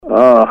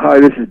Hi,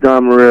 this is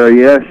Don Marrera.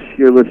 Yes,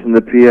 you're listening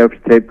to PF's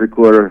tape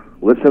recorder.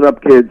 Listen up,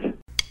 kids.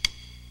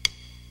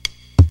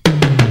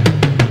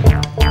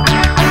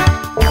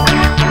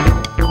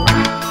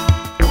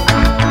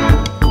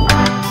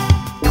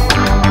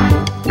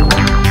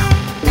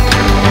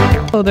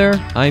 Hello there,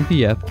 I'm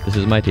PF. This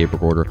is my tape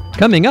recorder.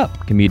 Coming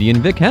up,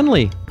 comedian Vic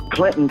Henley.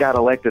 Clinton got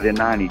elected in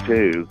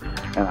 92,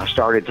 and I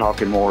started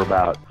talking more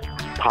about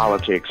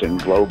politics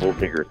and global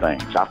bigger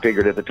things. I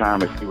figured at the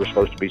time if we were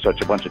supposed to be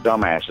such a bunch of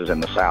dumbasses in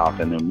the South,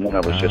 and then one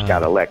of us just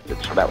got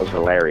elected, so that was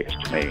hilarious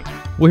to me.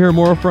 We'll hear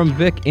more from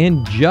Vic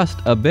in just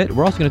a bit.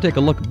 We're also going to take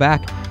a look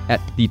back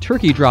at the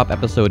Turkey Drop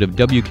episode of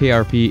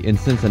WKRP in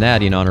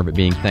Cincinnati in honor of it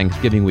being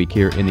Thanksgiving week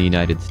here in the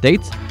United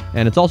States.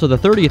 And it's also the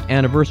 30th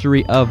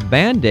anniversary of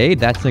Band-Aid.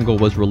 That single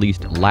was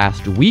released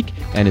last week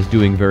and is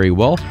doing very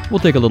well. We'll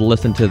take a little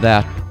listen to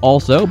that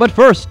also. But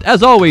first,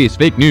 as always,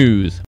 fake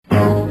news.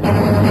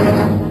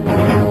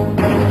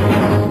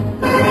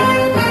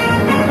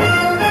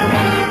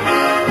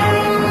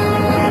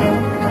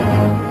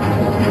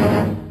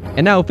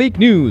 And now, fake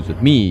news with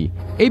me.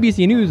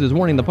 ABC News is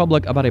warning the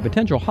public about a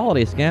potential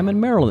holiday scam in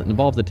Maryland that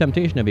involves the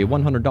temptation of a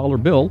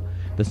 $100 bill.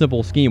 The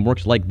simple scheme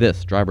works like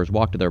this. Drivers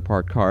walk to their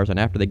parked cars, and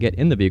after they get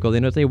in the vehicle, they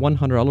notice a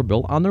 $100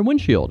 bill on their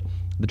windshield.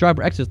 The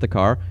driver exits the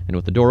car, and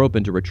with the door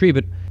open to retrieve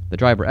it,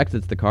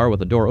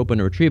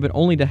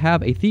 only to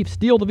have a thief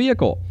steal the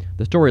vehicle.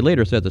 The story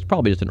later says it's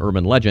probably just an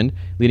urban legend,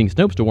 leading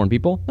Snopes to warn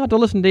people not to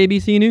listen to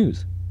ABC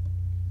News.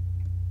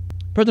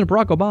 President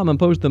Barack Obama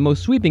imposed the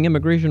most sweeping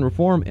immigration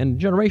reform in a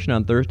generation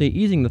on Thursday,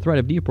 easing the threat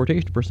of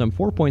deportation for some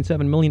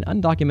 4.7 million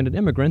undocumented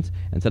immigrants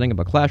and setting up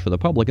a clash with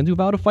Republicans who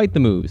vow to fight the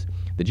moves.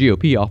 The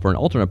GOP offer an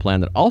alternate plan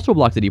that also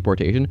blocks the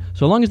deportation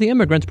so long as the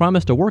immigrants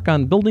promise to work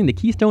on building the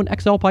Keystone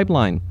XL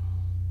pipeline.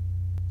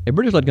 A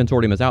British-led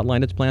consortium has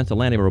outlined its plans to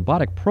land a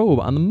robotic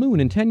probe on the moon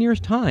in 10 years'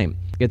 time.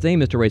 Its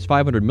aim is to raise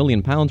 £500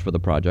 million for the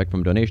project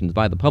from donations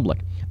by the public.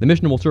 The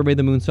mission will survey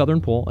the moon's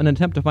southern pole in an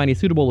attempt to find a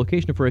suitable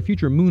location for a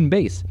future moon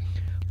base.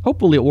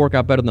 Hopefully it will work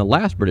out better than the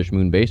last British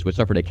moon base, which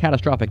suffered a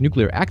catastrophic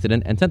nuclear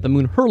accident and sent the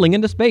moon hurling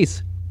into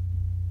space.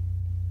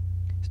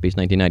 Space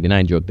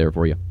 1999 joke there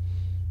for you.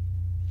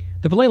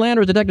 The Philae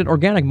lander has detected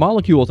organic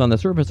molecules on the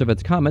surface of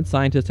its comet,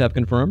 scientists have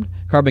confirmed.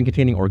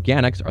 Carbon-containing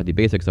organics are the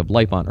basics of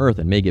life on Earth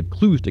and may give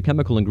clues to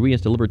chemical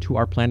ingredients delivered to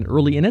our planet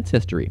early in its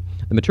history.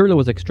 The material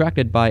was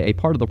extracted by a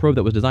part of the probe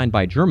that was designed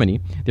by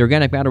Germany. The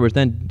organic matter was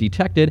then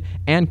detected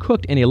and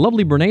cooked in a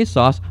lovely béarnaise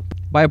sauce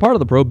by a part of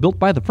the probe built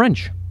by the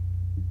French.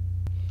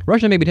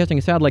 Russia may be testing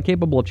a satellite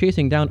capable of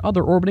chasing down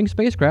other orbiting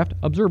spacecraft,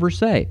 observers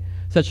say.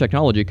 Such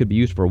technology could be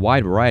used for a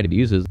wide variety of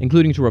uses,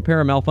 including to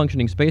repair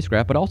malfunctioning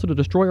spacecraft, but also to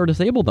destroy or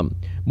disable them.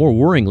 More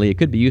worryingly, it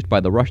could be used by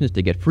the Russians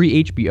to get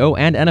free HBO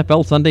and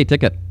NFL Sunday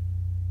ticket.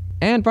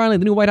 And finally,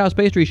 the new White House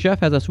pastry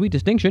chef has a sweet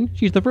distinction.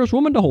 She's the first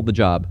woman to hold the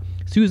job.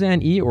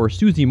 Suzanne E., or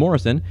Susie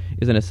Morrison,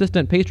 is an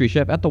assistant pastry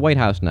chef at the White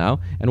House now,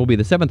 and will be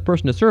the 7th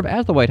person to serve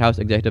as the White House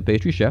executive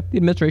pastry chef, the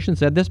administration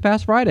said this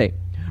past Friday.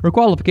 Her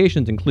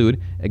qualifications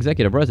include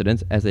executive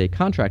residence as a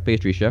contract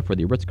pastry chef for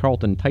the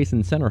Ritz-Carlton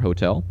Tyson Center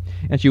Hotel,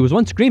 and she was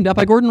once screamed at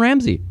by Gordon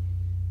Ramsay.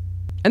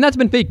 And that's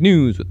been fake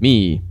news with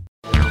me.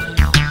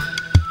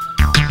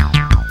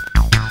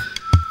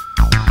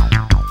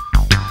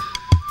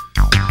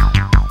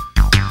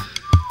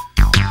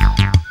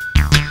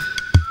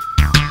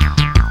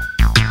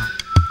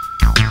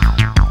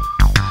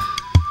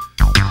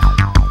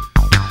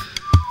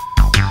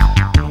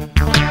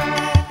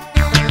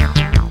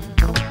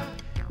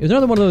 It was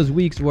another one of those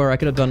weeks where I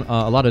could have done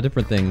a lot of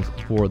different things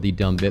for the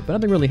dumb bit, but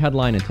nothing really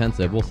headline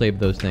intensive. We'll save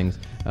those things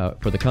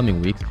for the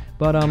coming weeks.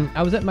 But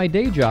I was at my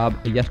day job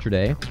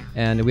yesterday,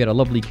 and we had a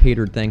lovely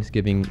catered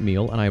Thanksgiving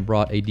meal, and I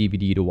brought a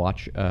DVD to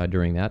watch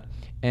during that.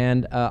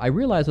 And I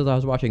realized as I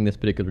was watching this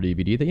particular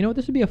DVD that,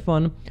 this would be a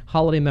fun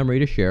holiday memory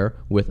to share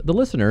with the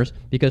listeners,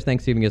 because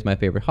Thanksgiving is my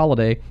favorite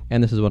holiday,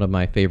 and this is one of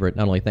my favorite,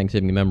 not only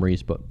Thanksgiving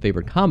memories, but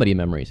favorite comedy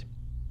memories.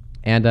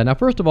 And now,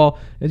 first of all,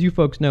 as you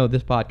folks know,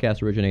 this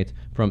podcast originates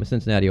from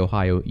Cincinnati,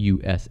 Ohio,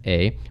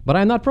 USA. But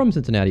I'm not from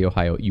Cincinnati,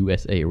 Ohio,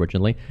 USA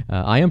originally.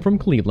 I am from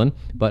Cleveland,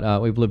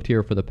 but we've lived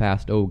here for the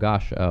past,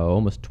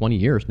 almost 20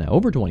 years now,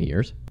 over 20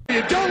 years.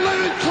 You don't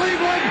live in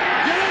Cleveland,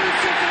 you live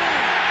in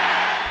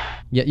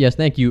Cincinnati! Yes,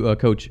 thank you,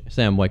 Coach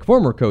Sam Wyke,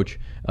 former coach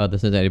the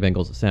Cincinnati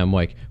Bengals, Sam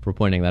Wyke, for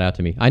pointing that out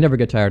to me. I never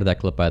get tired of that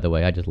clip, by the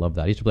way. I just love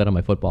that. I used to play it on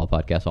my football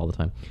podcast all the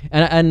time.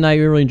 And I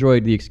really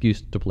enjoyed the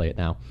excuse to play it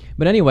now.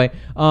 But anyway,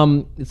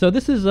 so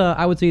this is,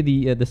 I would say,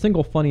 the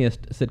single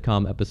funniest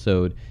sitcom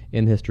episode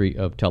in the history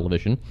of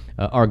television.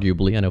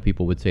 Arguably, I know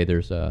people would say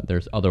there's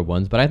other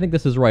ones, but I think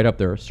this is right up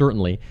there,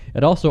 certainly.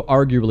 It also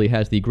arguably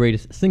has the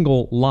greatest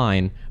single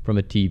line from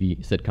a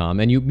TV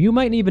sitcom. And you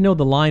might even know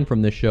the line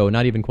from this show,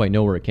 not even quite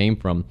know where it came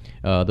from,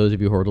 those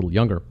of you who are a little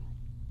younger.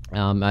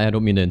 I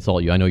don't mean to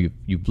insult you. I know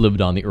you've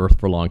lived on the earth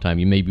for a long time.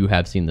 Maybe you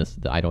have seen this.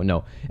 I don't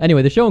know.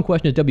 Anyway, the show in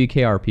question is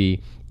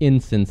WKRP in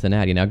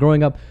Cincinnati. Now,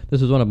 growing up,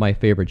 this was one of my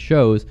favorite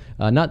shows.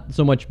 Not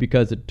so much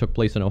because it took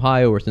place in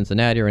Ohio or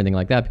Cincinnati or anything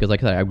like that, because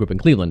like I said, I grew up in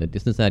Cleveland.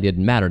 Cincinnati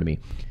didn't matter to me.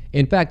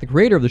 In fact, the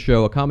creator of the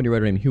show, a comedy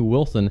writer named Hugh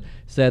Wilson,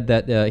 said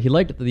that he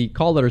liked the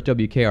call letters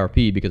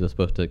WKRP because it's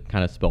supposed to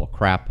kind of spell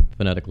crap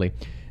phonetically.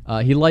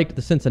 He liked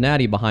the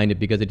Cincinnati behind it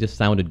because it just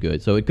sounded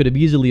good. So it could have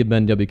easily have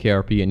been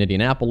WKRP in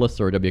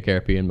Indianapolis or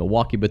WKRP in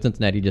Milwaukee, but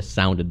Cincinnati just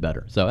sounded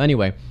better. So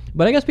anyway,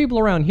 but I guess people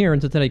around here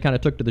in Cincinnati kind of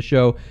took to the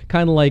show,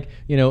 kind of like,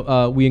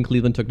 we in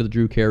Cleveland took to the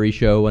Drew Carey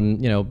show,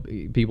 and,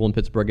 people in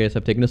Pittsburgh, I guess,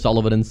 have taken to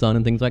Sullivan and Son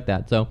and things like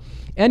that. So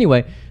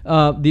anyway,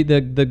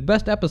 the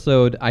best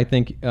episode, I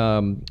think,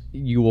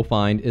 you will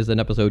find is an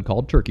episode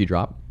called Turkey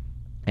Drop.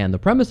 And the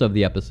premise of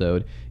the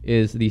episode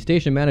is the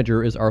station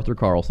manager is Arthur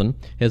Carlson.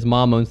 His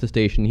mom owns the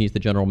station. He's the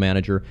general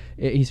manager.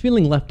 He's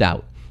feeling left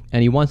out,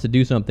 and he wants to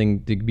do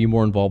something to be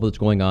more involved with what's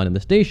going on in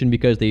the station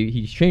because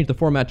he changed the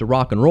format to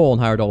rock and roll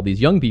and hired all these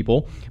young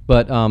people.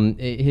 But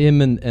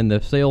him and the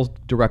sales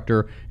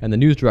director and the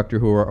news director,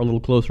 who are a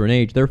little closer in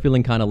age, they're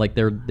feeling kind of like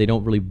they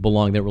don't really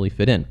belong, they don't really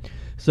fit in.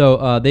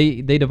 So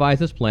they devise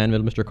this plan,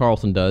 Mr.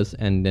 Carlson does,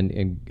 and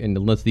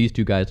enlists these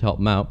two guys to help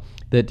him out,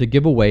 to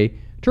give away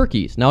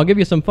turkeys. Now, I'll give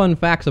you some fun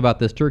facts about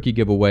this turkey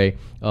giveaway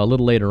a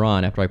little later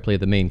on after I play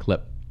the main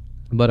clip.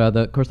 But,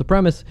 of course, the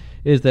premise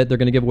is that they're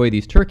going to give away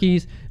these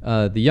turkeys.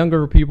 The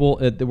younger people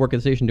at the work at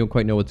the station don't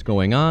quite know what's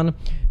going on.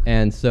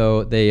 And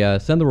so they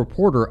send the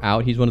reporter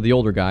out. He's one of the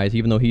older guys,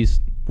 even though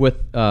he's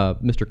with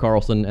Mr.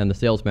 Carlson and the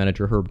sales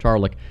manager, Herb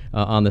Tarlick,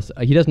 on this.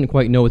 He doesn't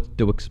quite know what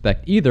to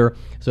expect either,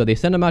 so they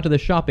send him out to the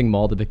shopping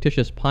mall, the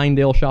fictitious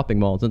Pinedale Shopping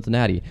Mall in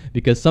Cincinnati,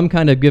 because some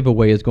kind of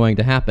giveaway is going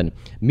to happen.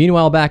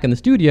 Meanwhile, back in the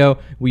studio,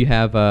 we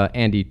have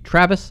Andy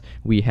Travis,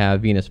 we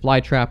have Venus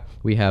Flytrap,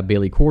 we have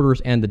Bailey Quarters,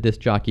 and the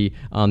disc jockey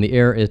on the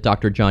air is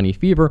Dr. Johnny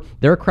Fever.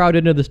 They're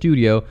crowded into the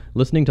studio,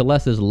 listening to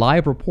Les's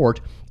live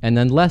report, and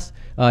then Les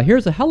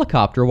hears a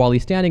helicopter while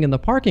he's standing in the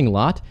parking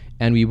lot,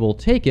 and we will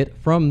take it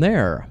from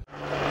there.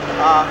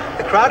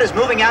 The crowd is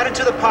moving out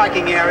into the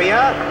parking area,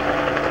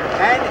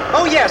 and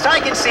oh yes, I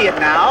can see it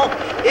now.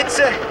 It's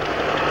a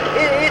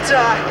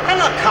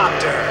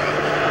helicopter,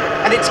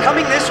 and it's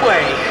coming this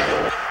way.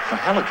 A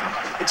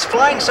helicopter? It's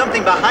flying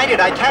something behind it.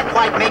 I can't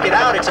quite make it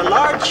out. It's a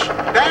large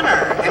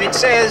banner, and it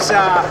says,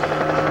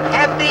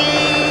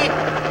 Happy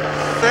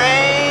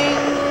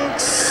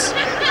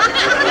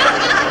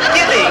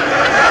Thanksgiving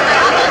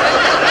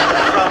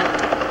from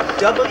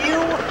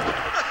WKRP.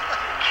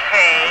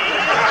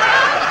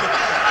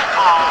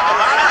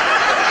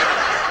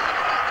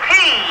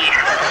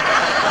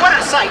 What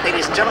a sight,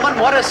 ladies and gentlemen,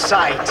 what a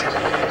sight.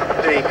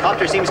 The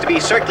copter seems to be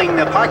circling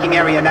the parking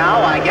area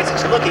now. I guess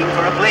it's looking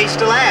for a place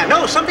to land.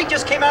 No, something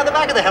just came out of the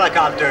back of the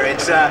helicopter.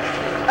 It's a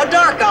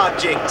dark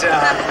object,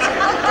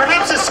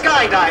 perhaps a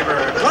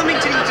skydiver,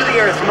 plummeting to the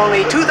earth from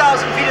only 2,000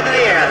 feet into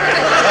the air.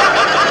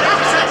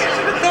 Seconds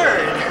and a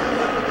third.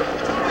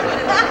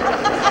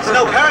 There's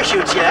no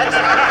parachutes yet. Those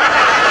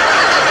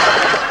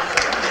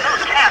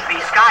can't be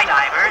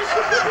skydivers.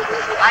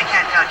 I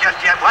can't tell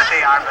just yet what they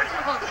are, but...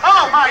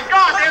 Oh, my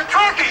God, they're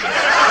turkeys!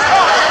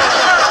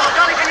 Oh,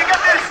 Johnny, can you get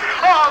this?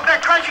 Oh,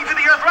 they're crashing to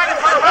the earth right in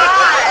front of our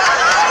eyes!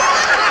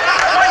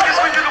 One just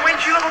went through the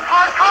windshield of a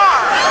parked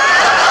car!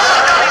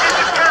 This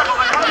is terrible.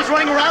 The Cars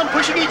running around,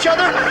 pushing each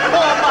other.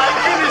 Oh, my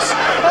goodness!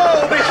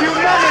 Oh, the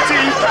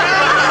humanity! Oh,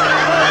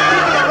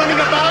 people are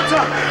running about.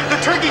 The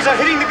turkeys are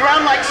hitting the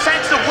ground like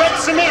sacks of wet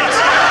cement.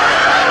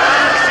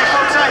 See,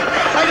 folks, I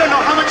don't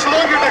know how much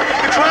longer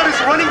the crowd is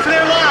running for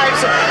their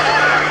lives.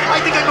 I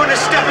think I'm going to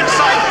step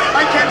inside.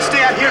 I can't stay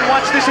out here and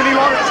watch this any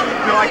longer.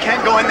 No, I can't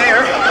go in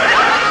there.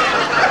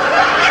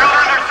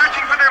 Children are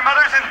searching for their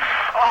mothers, and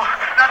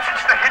not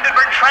since the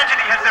Hindenburg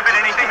tragedy has there been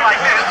anything like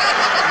this.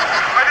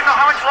 I don't know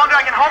how much longer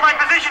I can hold my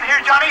position here,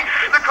 Johnny.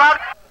 The crowd...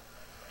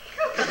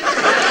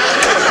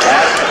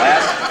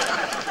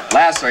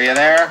 Les, are you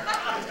there?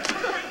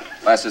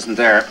 Les isn't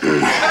there.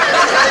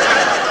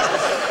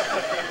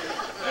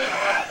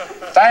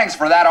 Thanks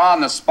for that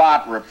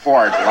on-the-spot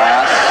report,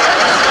 Les.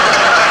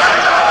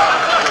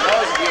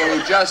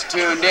 Who just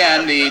tuned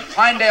in, the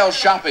Pinedale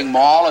Shopping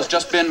Mall has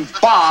just been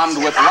bombed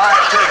with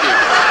live turkey.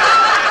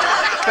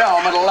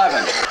 Film at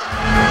 11.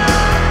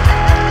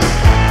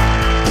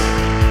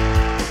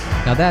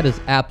 Now that is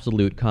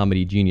absolute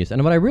comedy genius.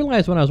 And what I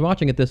realized when I was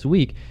watching it this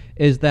week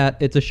is that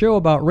it's a show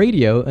about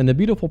radio, and the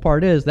beautiful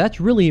part is that's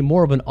really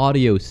more of an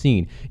audio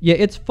scene. Yeah,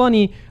 it's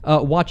funny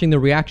watching the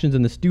reactions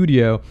in the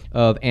studio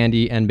of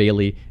Andy and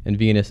Bailey and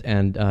Venus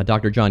and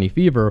Dr. Johnny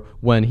Fever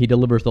when he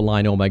delivers the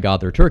line, "Oh my God,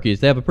 they're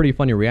turkeys." They have a pretty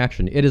funny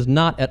reaction. It is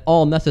not at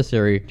all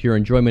necessary to your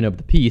enjoyment of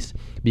the piece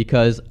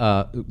because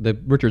the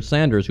Richard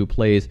Sanders, who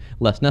plays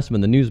Les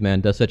Nessman, the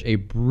newsman, does such a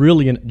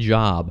brilliant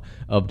job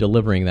of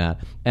delivering that.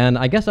 And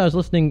I guess I was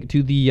listening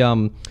to the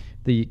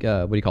the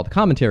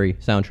commentary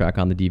soundtrack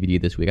on the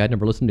DVD this week. I'd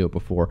never listened to it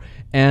before,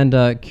 and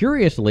not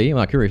curiously,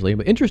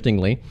 but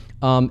interestingly,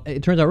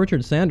 it turns out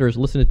Richard Sanders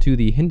listened to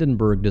the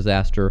Hindenburg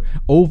disaster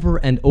over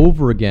and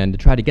over again to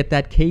try to get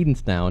that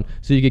cadence down,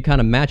 so you could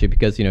kind of match it,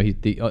 because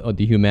the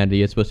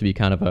humanity is supposed to be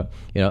kind of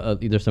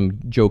there's some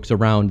jokes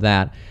around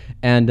that,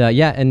 and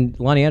and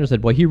Lonnie Anderson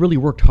said, boy, he really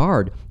worked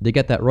hard to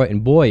get that right,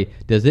 and boy,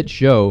 does it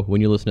show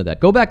when you listen to that.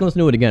 Go back and listen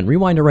to it again.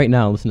 Rewind it right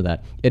now and listen to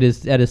that.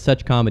 That is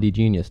such comedy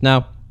genius.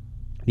 Now,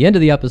 the end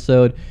of the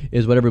episode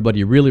is what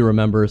everybody really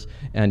remembers,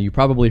 and you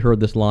probably heard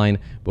this line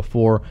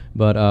before,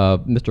 but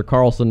Mr.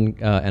 Carlson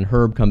and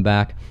Herb come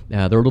back.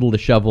 They're a little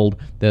disheveled.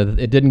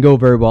 It didn't go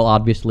very well,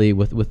 obviously,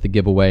 with the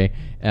giveaway.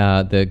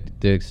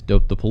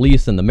 The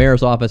police and the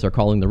mayor's office are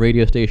calling the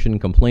radio station,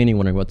 complaining,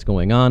 wondering what's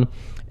going on.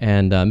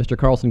 And Mr.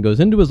 Carlson goes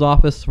into his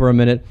office for a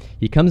minute.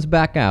 He comes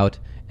back out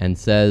and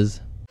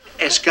says,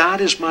 "As God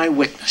is my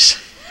witness,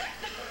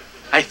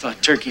 I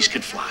thought turkeys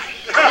could fly."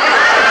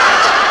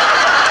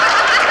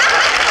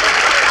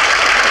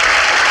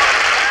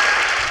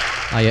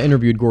 I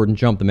interviewed Gordon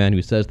Jump, the man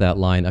who says that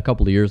line, a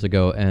couple of years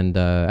ago, and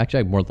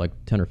actually more like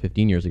 10 or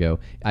 15 years ago.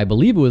 I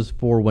believe it was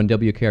for when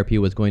WKRP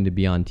was going to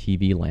be on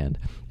TV Land.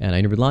 And I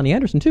interviewed Lonnie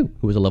Anderson, too,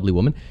 who was a lovely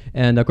woman.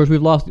 And, of course,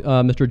 we've lost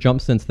Mr. Jump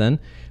since then.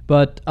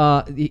 But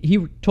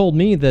he told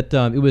me that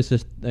it was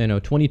just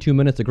 22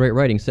 minutes of great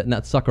writing, setting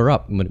that sucker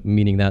up,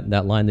 meaning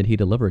that line that he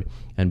delivered.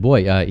 And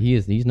boy,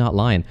 he's not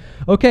lying.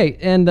 Okay,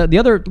 and the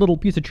other little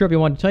piece of trivia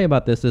I wanted to tell you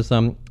about this is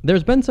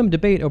there's been some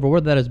debate over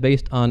whether that is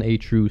based on a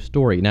true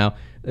story. Now,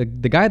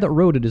 the guy that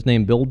wrote it is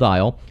named Bill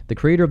Dial. The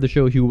creator of the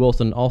show, Hugh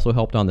Wilson, also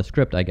helped on the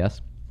script, I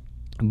guess.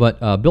 But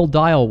Bill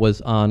Dial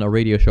was on a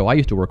radio show I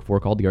used to work for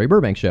called The Gary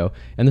Burbank Show,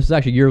 and this is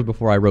actually years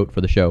before I wrote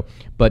for the show.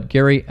 But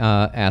Gary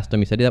asked him,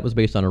 he said, that was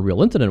based on a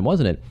real incident,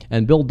 wasn't it?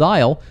 And Bill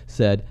Dial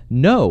said,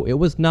 no, it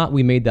was not.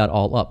 We made that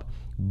all up.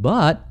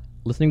 But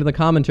listening to the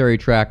commentary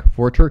track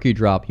for Turkey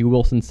Drop, Hugh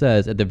Wilson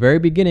says at the very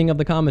beginning of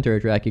the commentary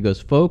track, he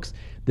goes, folks,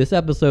 this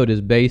episode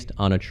is based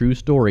on a true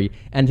story,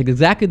 and it's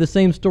exactly the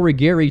same story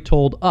Gary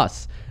told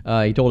us.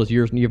 He told us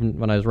years, even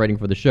when I was writing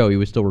for the show, he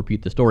would still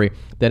repeat the story,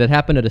 that it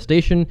happened at a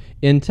station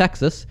in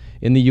Texas,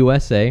 in the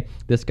USA.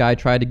 This guy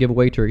tried to give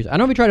away turkeys. I don't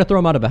know if he tried to throw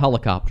them out of a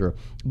helicopter,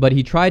 but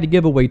he tried to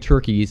give away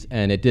turkeys,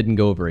 and it didn't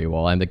go very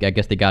well. I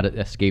guess they got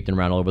escaped and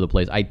ran all over the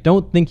place. I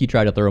don't think he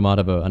tried to throw them out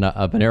of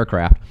an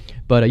aircraft.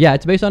 But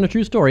it's based on a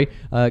true story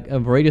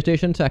of a radio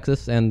station in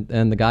Texas, and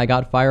the guy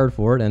got fired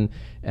for it,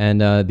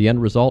 and the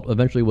end result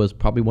eventually was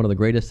probably one of the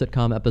greatest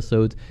sitcom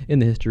episodes in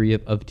the history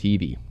of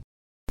TV.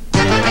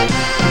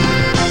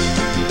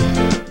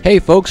 Hey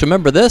folks,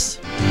 remember this?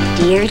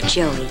 Dear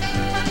Joey,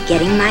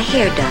 getting my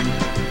hair done.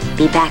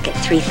 Be back at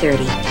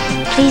 3:30.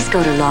 Please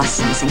go to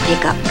Lawson's and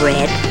pick up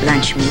bread,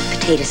 lunch meat,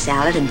 potato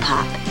salad, and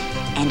pop.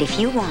 And if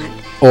you want...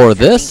 Or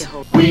this?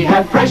 We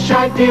have fresh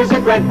ideas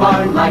at Red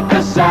Barn, like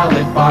a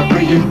salad bar for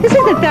you. This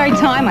is the third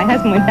time my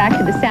husband went back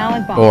to the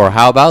salad bar. Or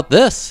how about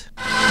this?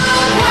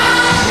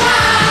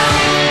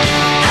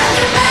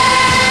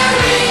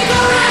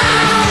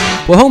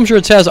 Well, Home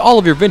Shirts has all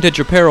of your vintage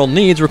apparel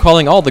needs,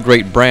 recalling all the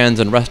great brands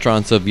and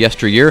restaurants of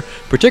yesteryear,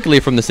 particularly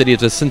from the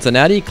cities of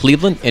Cincinnati,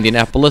 Cleveland,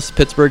 Indianapolis,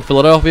 Pittsburgh,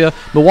 Philadelphia,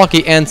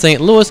 Milwaukee, and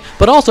St. Louis,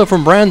 but also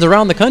from brands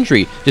around the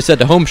country. Just head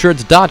to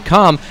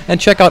homeshirts.com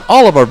and check out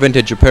all of our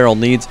vintage apparel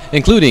needs,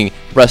 including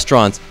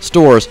restaurants,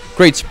 stores,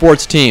 great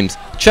sports teams.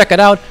 Check it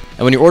out,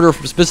 and when you order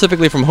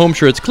specifically from Home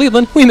Shirts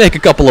Cleveland, we make a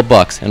couple of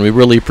bucks, and we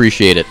really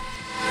appreciate it.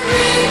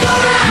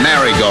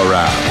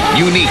 Merry-go-round,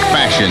 unique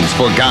fashions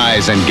for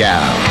guys and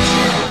gals.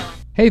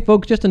 Hey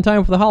folks, just in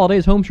time for the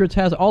holidays, Home Shirts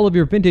has all of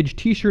your vintage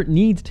t-shirt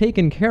needs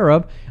taken care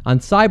of. On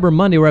Cyber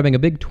Monday, we're having a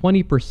big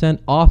 20%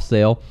 off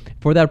sale.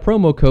 For that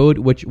promo code,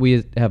 which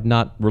we have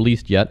not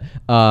released yet,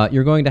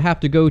 you're going to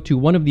have to go to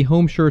one of the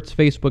Home Shirts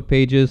Facebook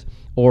pages,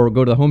 or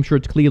go to the Home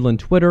Shirts Cleveland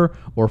Twitter,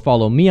 or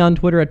follow me on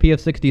Twitter at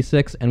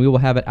PF66, and we will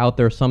have it out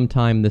there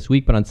sometime this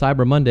week. But on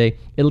Cyber Monday,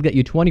 it'll get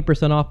you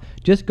 20% off.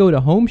 Just go to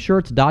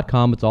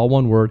homeshirts.com, it's all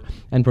one word,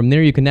 and from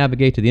there you can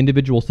navigate to the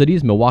individual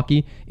cities,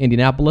 Milwaukee,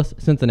 Indianapolis,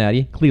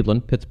 Cincinnati,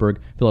 Cleveland, Pittsburgh,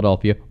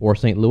 Philadelphia, or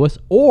St. Louis,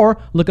 or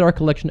look at our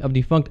collection of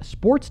defunct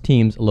sports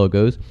teams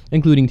logos,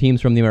 including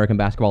teams from the American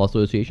Basketball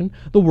Association,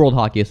 the World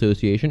Hockey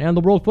Association, and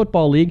the World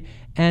Football League,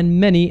 and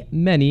many,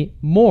 many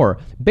more.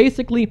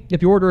 Basically,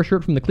 if you order a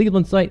shirt from the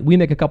Cleveland site, we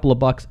make a couple of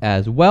bucks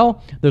as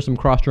well. There's some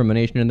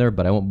cross-termination in there,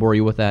 but I won't bore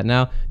you with that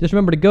now. Just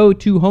remember to go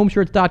to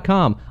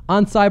homeshirts.com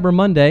on Cyber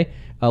Monday.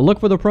 Look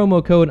for the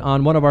promo code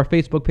on one of our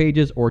Facebook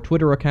pages or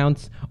Twitter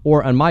accounts,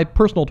 or on my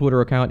personal Twitter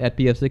account at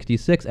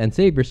PF66, and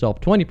save yourself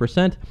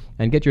 20%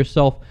 and get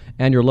yourself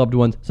and your loved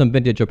ones some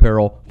vintage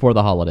apparel for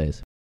the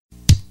holidays.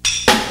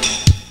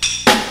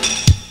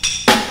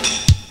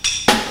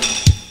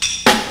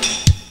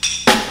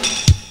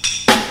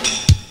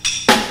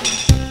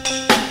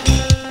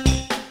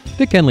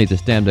 Vic Henley is a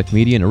stand-up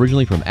comedian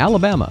originally from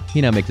Alabama. He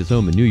now makes his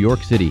home in New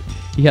York City.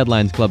 He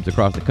headlines clubs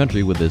across the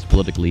country with his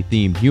politically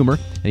themed humor,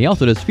 and he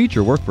also does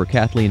feature work for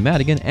Kathleen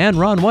Madigan and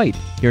Ron White.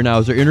 Here now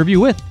is our interview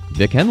with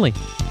Vic Henley.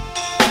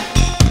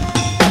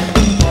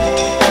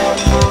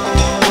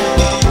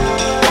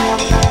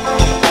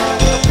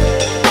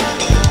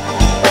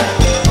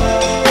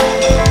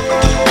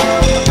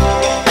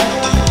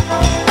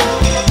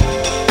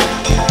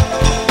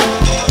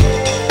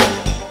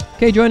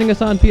 Okay, joining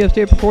us on PF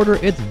Tape Recorder,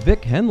 it's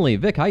Vic Henley.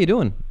 Vic, how you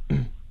doing?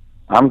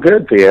 I'm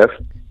good, PF.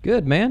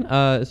 Good,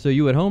 man. So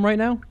you at home right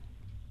now?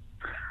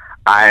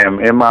 I am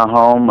in my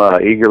home,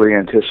 eagerly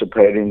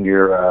anticipating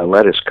your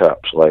lettuce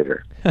cups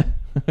later.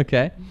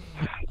 Okay.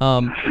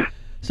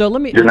 So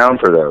let me... You're known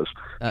for those.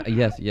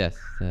 Yes.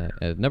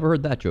 I've never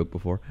heard that joke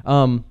before.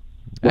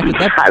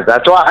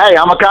 That's why, hey,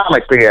 I'm a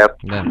comic, PF.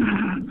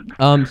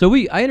 Yeah. So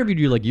I interviewed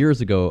you like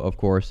years ago, of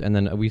course, and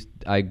then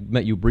I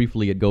met you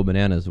briefly at Go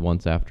Bananas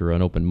once after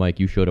an open mic.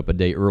 You showed up a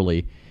day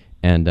early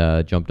and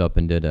jumped up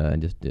and did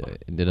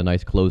a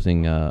nice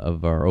closing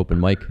of our open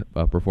mic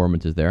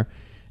performances there.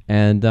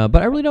 And but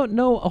I really don't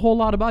know a whole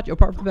lot about you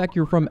apart from the fact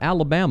you're from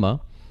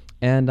Alabama.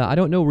 And I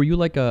don't know, were you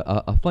like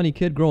a funny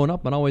kid growing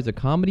up and always a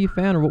comedy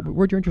fan, or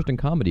where'd your interest in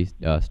comedy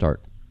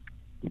start?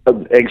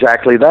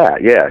 Exactly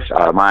that, yes.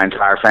 My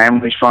entire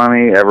family's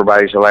funny.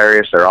 Everybody's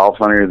hilarious. They're all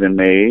funnier than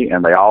me,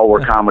 and they all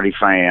were comedy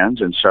fans.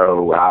 And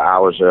so I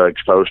was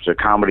exposed to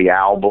comedy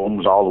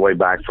albums all the way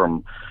back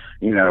from,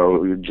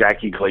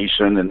 Jackie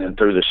Gleason, and then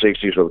through the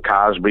 60s with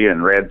Cosby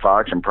and Red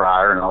Fox and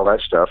Pryor and all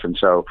that stuff. And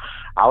so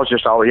I was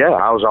just I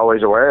was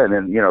always aware. And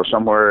then,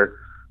 somewhere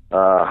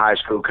high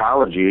school,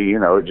 college,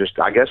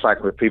 I guess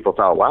like when people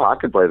thought, wow, I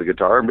could play the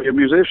guitar and be a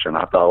musician.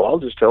 I thought, well, I'll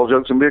just tell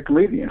jokes and be a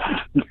comedian.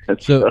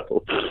 so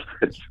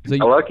I'm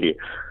lucky.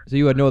 So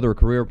you had no other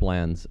career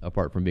plans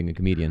apart from being a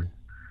comedian?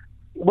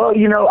 Well,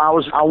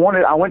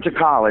 I went to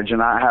college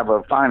and I have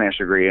a finance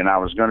degree and I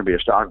was going to be a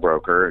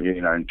stockbroker,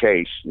 in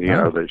case,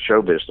 the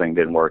showbiz thing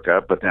didn't work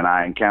out. But then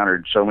I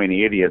encountered so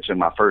many idiots in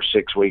my first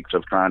 6 weeks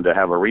of trying to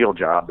have a real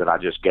job that I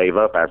just gave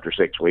up after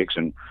 6 weeks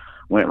and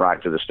went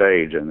right to the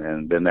stage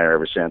and been there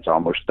ever since.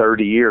 Almost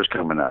 30 years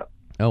coming up.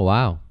 Oh,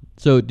 wow.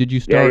 So did you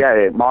start?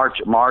 Yeah.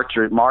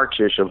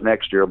 March-ish of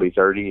next year will be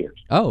 30 years.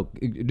 Oh,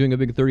 doing a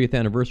big 30th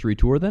anniversary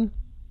tour then?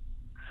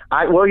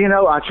 I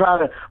try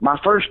to. My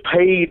first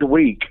paid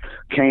week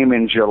came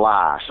in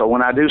July, so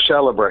when I do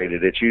celebrate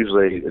it, it's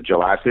usually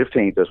July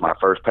 15th is my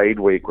first paid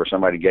week where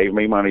somebody gave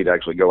me money to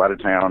actually go out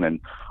of town and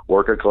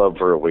work a club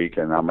for a week,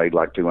 and I made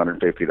like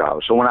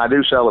 $250. So when I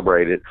do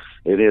celebrate it,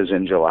 it is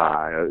in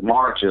July.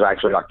 March is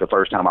actually like the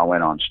first time I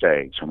went on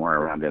stage, somewhere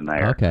around in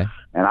there. Okay.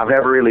 And I've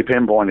never really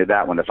pinpointed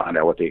that one to find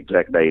out what the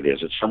exact date is.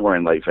 It's somewhere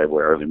in late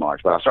February, early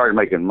March. But I started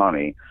making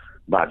money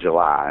by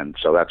July, and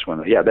so that's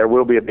when, there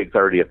will be a big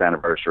 30th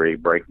anniversary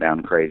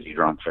breakdown crazy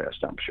drunk fest,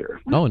 I'm sure.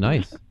 Oh,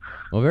 nice.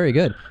 Well, very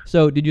good.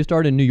 So did you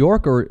start in New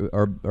York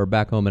or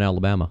back home in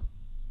Alabama?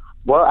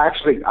 Well,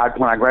 actually,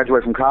 when I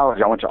graduated from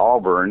college, I went to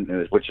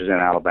Auburn, which is in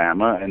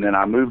Alabama, and then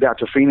I moved out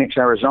to Phoenix,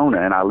 Arizona,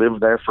 and I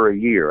lived there for a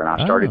year, and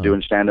I started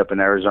doing stand-up in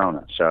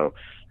Arizona. So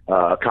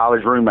a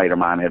college roommate of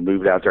mine had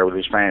moved out there with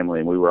his family,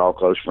 and we were all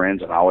close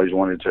friends, and I always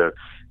wanted to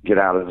get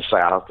out of the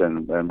South,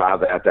 and by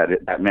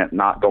that meant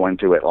not going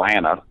to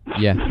Atlanta.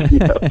 Yeah.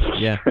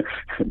 Yeah.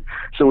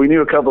 So we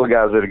knew a couple of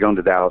guys that had gone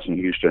to Dallas and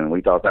Houston, and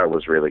we thought that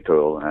was really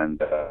cool. And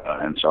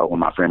so when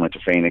my friend went to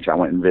Phoenix, I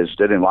went and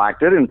visited and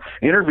liked it and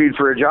interviewed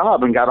for a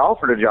job and got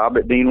offered a job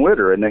at Dean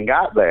Witter, and then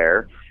got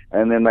there.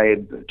 And then they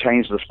had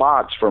changed the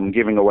spots from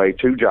giving away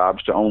 2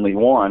 jobs to only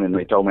 1, and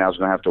they told me I was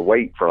going to have to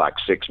wait for like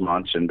 6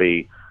 months and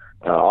be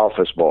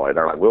office boy.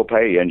 They're like, we'll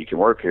pay you and you can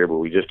work here, but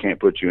we just can't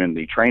put you in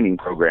the training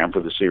program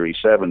for the Series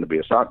 7 to be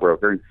a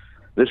stockbroker.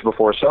 This is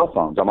before cell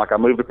phones. I'm like, I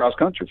moved across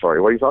country for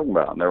you. What are you talking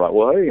about? And they're like,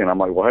 well, hey. And I'm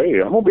like, well,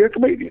 hey, I'm going to be a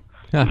comedian.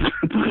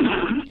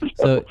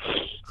 So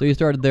you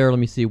started there. Let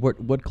me see.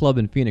 What club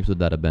in Phoenix would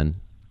that have been?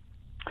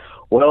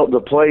 Well, the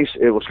place,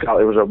 it was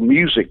a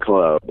music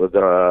club. It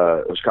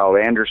was called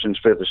Anderson's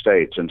Fifth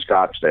Estates in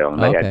Scottsdale,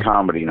 and they had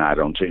comedy night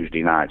on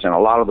Tuesday nights. And a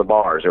lot of the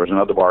bars, there was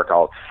another bar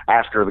called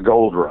After the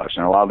Gold Rush,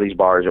 and a lot of these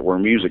bars that were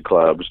music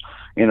clubs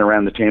in and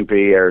around the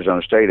Tempe,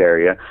 Arizona State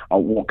area,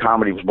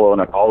 comedy was blowing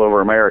up all over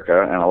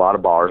America, and a lot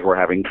of bars were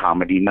having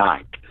comedy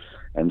night.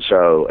 And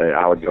so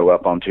I would go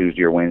up on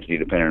Tuesday or Wednesday,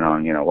 depending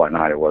on, what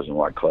night it was and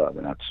what club.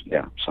 And that's,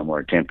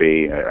 somewhere at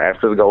Tempe,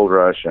 After the Gold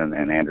Rush and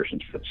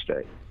Anderson's Fifth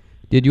Estate.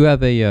 Did you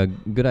have a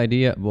good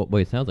idea? Well,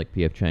 it sounds like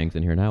P.F. Chang's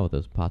in here now with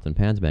those pots and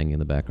pans banging in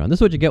the background. This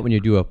is what you get when you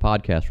do a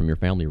podcast from your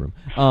family room.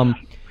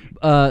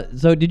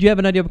 So did you have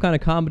an idea of what kind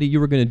of comedy you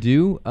were going to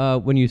do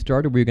when you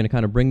started? Were you going to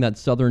kind of bring that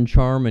Southern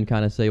charm and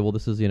kind of say, well,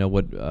 this is,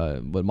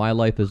 what my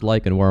life is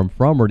like and where I'm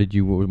from, or did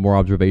you more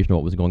observation of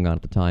what was going on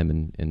at the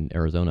time in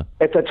Arizona?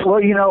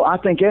 I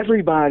think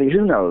everybody,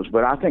 who knows,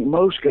 but I think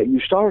you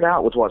start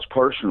out with what's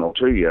personal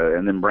to you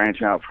and then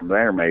branch out from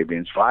there maybe.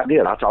 And so I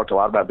did. I talked a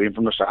lot about being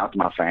from the South,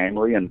 my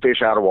family, and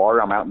fish out of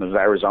water. I'm out in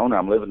Arizona.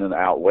 I'm living in the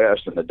out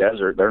west in the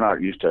desert. They're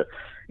not used to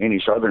any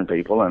Southern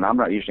people, and I'm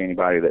not used to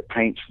anybody that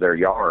paints their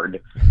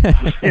yard,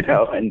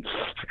 and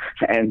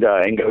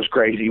goes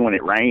crazy when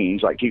it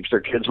rains, like keeps their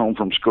kids home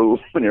from school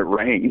when it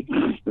rains.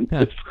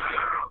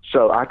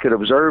 So I could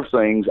observe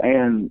things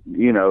and,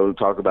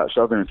 talk about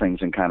Southern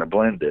things and kind of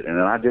blend it. And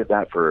then I did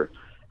that for,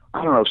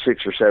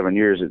 6 or 7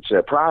 years.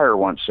 Pryor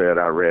once said,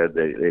 I read,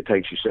 that it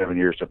takes you 7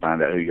 years to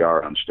find out who you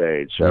are on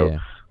stage. So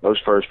those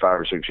first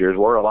 5 or 6 years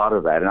were a lot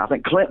of that. And I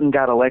think Clinton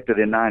got elected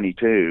in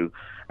 92,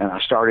 and I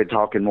started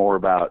talking more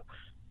about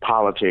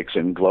politics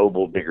and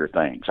global bigger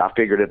things. I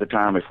figured at the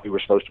time if we were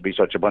supposed to be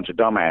such a bunch of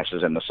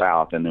dumbasses in the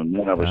South, and then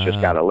one of us just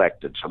got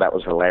elected, so that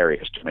was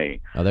hilarious to me.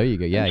 Oh, there you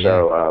go. Yeah, and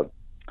so,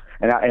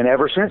 and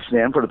ever since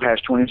then, for the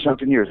past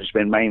 20-something years, it's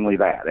been mainly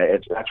that.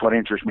 That's what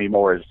interests me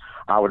more. Is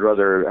I would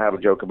rather have a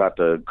joke about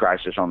the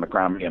crisis on the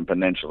Crimean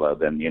Peninsula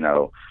than, you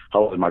know,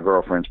 holding my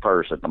girlfriend's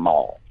purse at the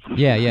mall.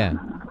 Yeah, yeah.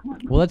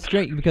 Well, that's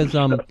great because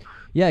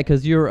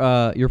because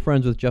you're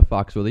friends with Jeff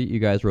Foxworthy. You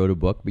guys wrote a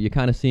book, but you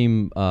kind of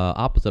seem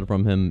opposite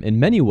from him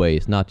in many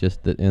ways, not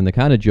just in the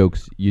kind of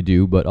jokes you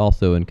do, but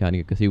also in kind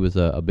of because he was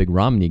a big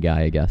Romney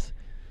guy, I guess.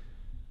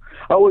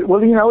 Oh,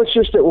 well, you know, it's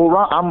just that,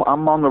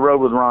 I'm on the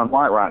road with Ron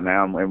White right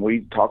now, and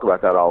we talk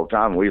about that all the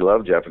time. We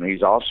love Jeff, and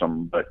he's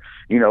awesome, but,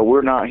 you know,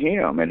 we're not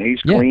him, and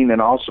he's clean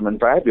and awesome and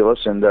fabulous,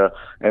 and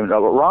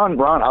Ron,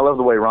 I love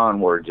the way Ron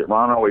words it.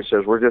 Ron always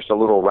says, we're just a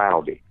little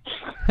rowdy.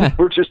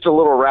 We're just a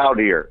little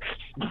rowdier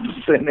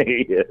than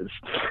he is.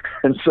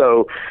 And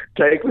so,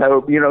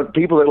 you know,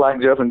 people that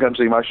like Jeff and come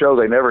see my show,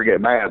 they never get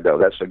mad, though.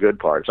 That's the good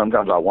part.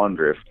 Sometimes I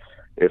wonder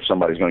if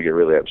somebody's going to get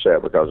really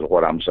upset because of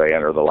what I'm saying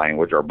or the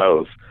language or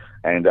both.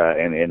 And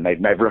they've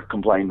never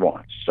complained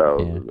once,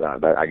 so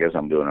I guess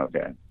I'm doing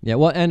okay. Yeah,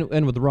 well,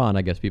 and with Ron,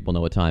 I guess people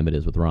know what time it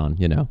is with Ron,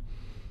 you know.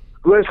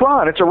 Well, it's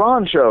Ron. It's a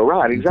Ron show,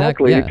 right?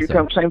 Exactly. Yeah, if you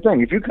come, same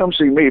thing. If you come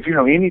see me, if you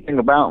know anything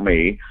about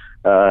me,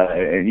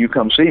 and you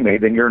come see me,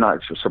 then you're not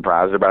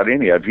surprised about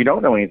any of it. If you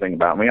don't know anything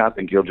about me, I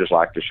think you'll just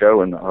like the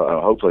show and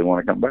hopefully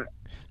want to come back.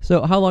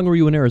 So, how long were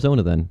you in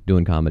Arizona then,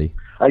 doing comedy?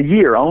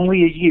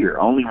 Only a year,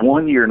 only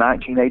 1 year,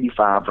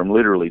 1985, from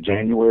literally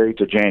January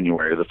to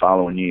January the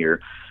following year.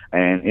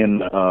 And in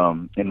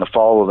the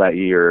fall of that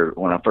year,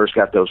 when I first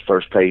got those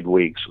first paid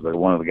weeks,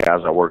 one of the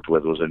guys I worked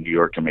with was a New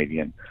York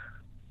comedian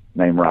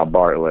named Rob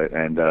Bartlett,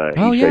 and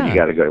he said, "You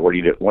got to go. What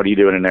are you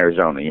doing in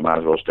Arizona? You might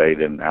as well stay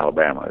in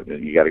Alabama.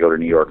 You got to go to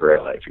New York or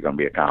LA if you're going to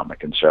be a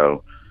comic." And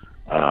so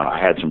I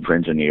had some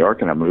friends in New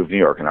York, and I moved to New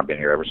York, and I've been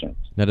here ever since.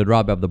 Now, did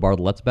Rob have the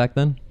Bartletts back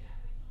then?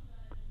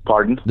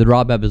 Pardon? Did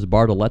Rob have his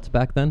Bartletts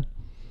back then?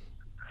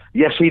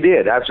 Yes, he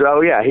did.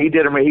 Oh, yeah, he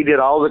did. I mean, he did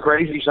all the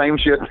crazy same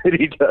shit that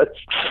he does.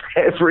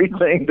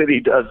 Everything that he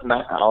does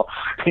now,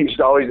 he's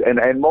always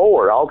and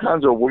more. All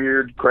kinds of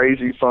weird,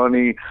 crazy,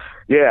 funny.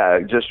 Yeah,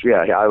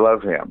 I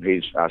love him.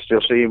 I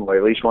still see him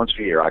at least once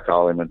a year. I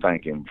call him and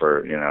thank him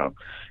for, you know.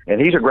 And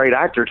he's a great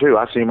actor too.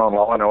 I see him on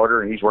Law and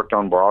Order, and he's worked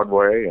on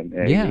Broadway, and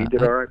he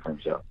did all right for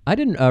himself. I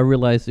didn't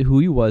realize who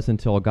he was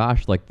until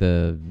like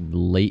the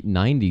late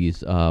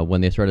 '90s when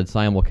they started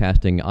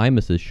simulcasting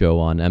Imus's show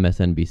on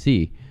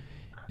MSNBC.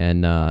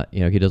 And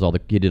you know, he did a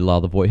lot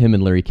of the voice. Him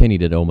and Larry Kinney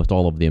did almost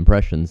all of the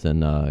impressions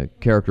and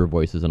character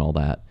voices and all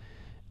that.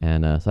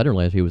 And so I didn't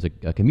realize he was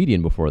a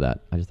comedian before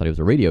that. I just thought he was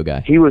a radio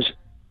guy. He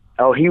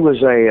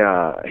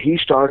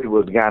started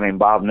with a guy named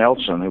Bob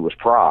Nelson who was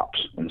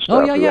props and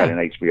stuff. Who had an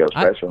HBO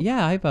special.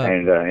 I've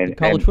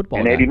college football.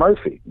 And Eddie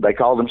Murphy. They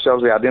called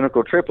themselves the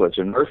Identical Triplets.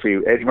 And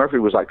Eddie Murphy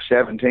was like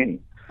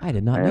 17. I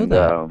did not know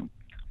that.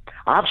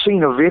 I've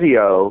seen a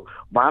video,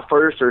 my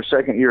first or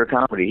second year of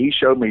comedy. He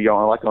showed me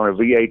like on a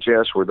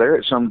VHS where they're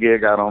at some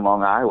gig out on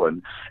Long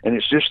Island, and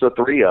it's just the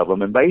three of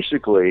them. And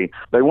basically,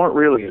 they weren't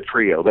really a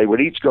trio. They would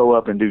each go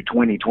up and do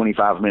 20,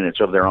 25 minutes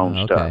of their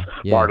own stuff.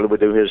 Yeah. Bartlett would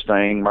do his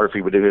thing,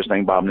 Murphy would do his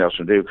thing, Bob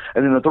Nelson would do.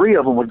 And then the three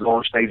of them would go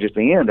on stage at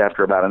the end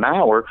after about an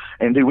hour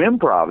and do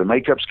improv and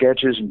make up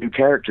sketches and do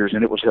characters,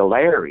 and it was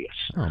hilarious.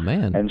 Oh,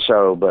 man. And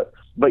so,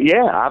 But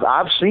yeah,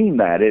 I've seen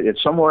that.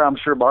 It's somewhere. I'm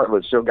sure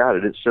Bartlett still got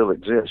it. It still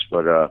exists.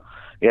 But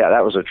yeah,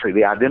 that was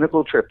the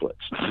Identical Triplets.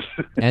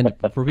 And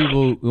for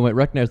people who might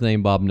recognize the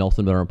name Bob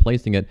Nelson but aren't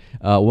placing it,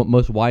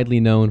 most widely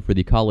known for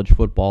the college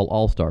football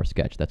all-star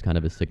sketch. That's kind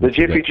of his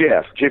signature. The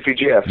Jiffy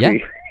Jeff. Yeah.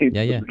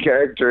 The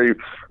character, he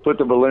put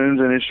the balloons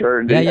in his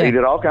shirt, and he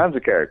did all kinds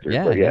of characters.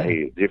 Yeah, but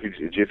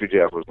Jiffy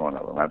Jeff was one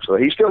of them.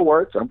 Absolutely. He still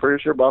works. I'm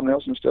pretty sure Bob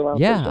Nelson's still out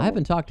there. Yeah, I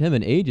haven't talked to him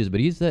in ages, but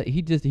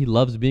he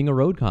loves being a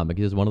road comic.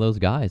 He's one of those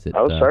guys.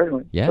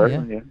 Certainly.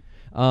 Yeah.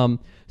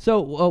 So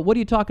what are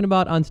you talking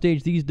about on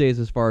stage these days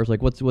as far as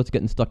like what's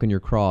getting stuck in your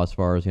craw as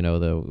far as, you know,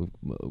 the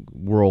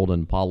world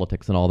and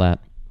politics and all that?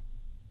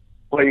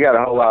 Well, you got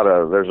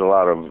there's a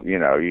lot of, you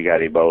know, you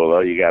got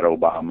Ebola, you got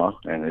Obama,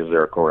 and is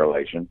there a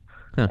correlation?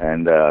 Huh.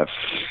 And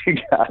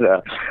you got,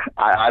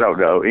 I don't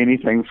know,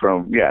 anything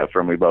from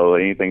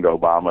Ebola, anything to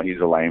Obama, he's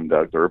a lame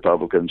duck. The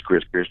Republicans,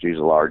 Chris Christie's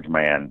a large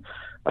man.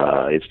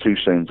 It's too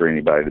soon for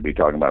anybody to be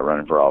talking about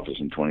running for office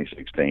in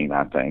 2016,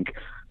 I think.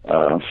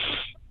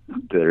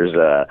 There's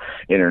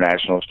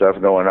international stuff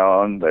going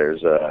on.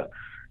 There's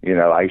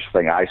I used to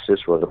think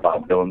ISIS was a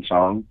Bob Dylan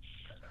song.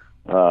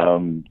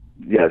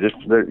 There's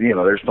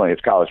plenty.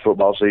 It's college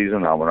football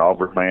season. I'm an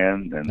Auburn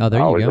man, and I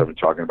always love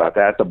talking about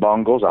that. The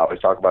Bungles. I always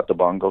talk about the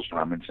Bungles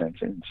when I'm in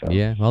Cincy. So.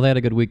 Yeah, well, they had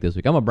a good week this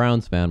week. I'm a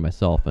Browns fan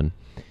myself, and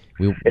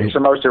it's the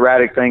most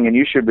erratic thing, and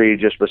you should be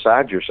just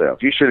beside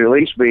yourself. You should at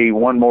least be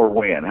one more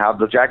win. How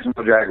the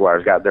Jacksonville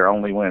Jaguars got their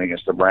only win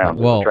against the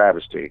Browns was a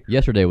travesty.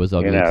 Yesterday was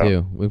ugly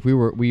too. If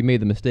we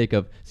made the mistake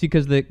of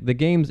because the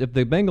games, if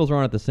the Bengals are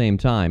on at the same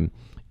time,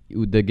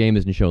 the game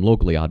isn't shown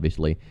locally,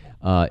 obviously.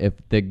 If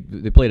they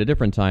play at a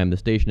different time, the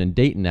station in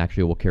Dayton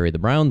actually will carry the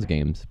Browns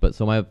games. But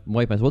so my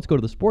wife and I said, let's go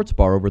to the sports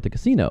bar over at the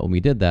casino. And we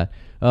did that.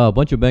 A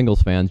bunch of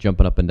Bengals fans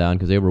jumping up and down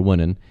because they were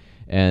winning.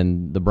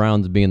 And the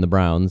Browns being the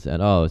Browns.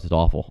 And, it's just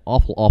awful.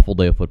 Awful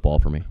day of football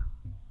for me.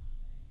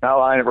 No,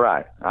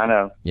 right. I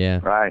know. Yeah.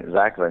 Right,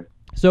 exactly.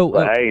 So,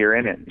 but hey, you're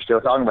in it. You're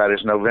still talking about it.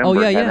 It's November. Oh,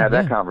 yeah, Haven't yeah. had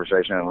that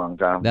conversation in a long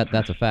time.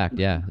 That's a fact,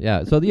 yeah.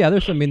 So, yeah,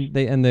 there's,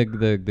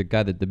 the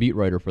guy the beat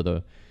writer for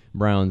the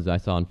Browns I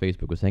saw on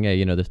Facebook was saying,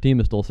 hey, this team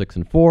is still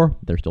 6-4.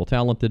 They're still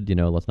talented.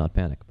 Let's not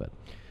panic. But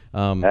hey,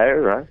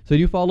 right. So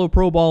do you follow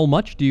pro ball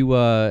much? Do you?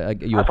 I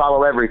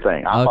follow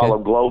everything. I follow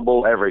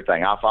global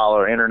everything. I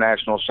follow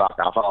international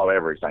soccer. I follow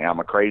everything. I'm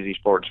a crazy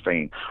sports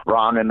fiend.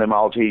 Ron and them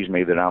all tease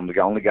me that I'm the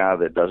only guy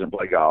that doesn't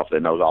play golf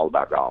that knows all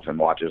about golf and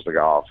watches the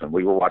golf. And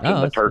we were watching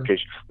the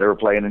Turkish. They were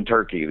playing in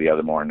Turkey the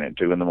other morning at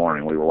 2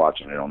 a.m. We were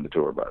watching it on the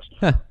tour bus.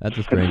 That's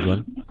a strange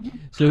one.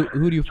 So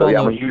who do you follow? So,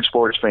 yeah, I'm a huge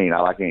sports fiend.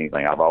 I like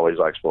anything. I've always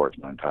liked sports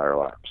my entire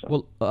life. So.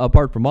 Well,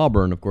 apart from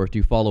Auburn, of course, do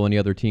you follow any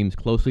other teams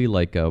closely,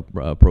 like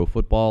pro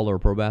football or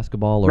pro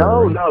basketball?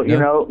 No,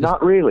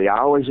 not really. I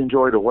always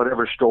enjoy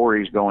whatever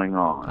story's going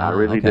on. I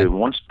really do.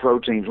 Once pro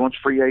teams, once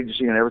free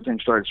agency and everything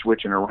started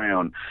switching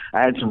around,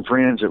 I had some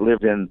friends that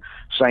lived in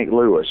St.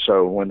 Louis.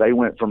 So when they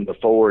went from the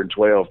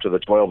 4-12 to the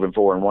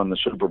 12-4 and won the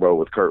Super Bowl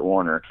with Kurt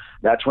Warner,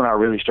 that's when I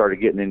really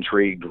started getting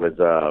intrigued with.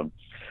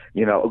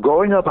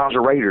 Growing up, I was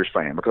a Raiders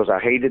fan because I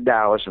hated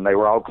Dallas, and they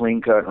were all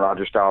clean-cut and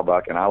Roger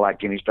Staubach, and I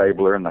liked Kenny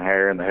Stabler and the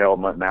hair and the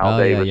helmet and Al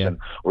Davis, and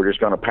we're just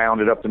going to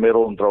pound it up the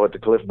middle and throw it to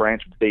Cliff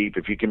Branch deep.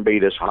 If you can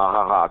beat us,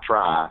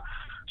 try.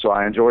 So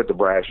I enjoyed the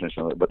brashness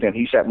of it. But then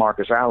he sat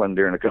Marcus Allen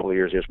during a couple of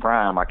years of his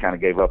prime. I kind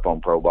of gave up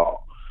on pro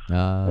ball.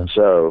 And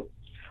so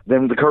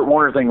then the Kurt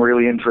Warner thing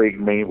really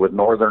intrigued me with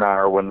Northern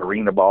Iowa and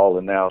Arena Ball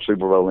and now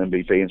Super Bowl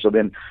MVP. And so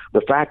then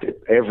the fact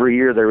that every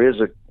year there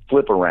is a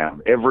flip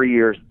around. Every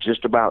year,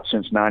 just about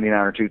since 99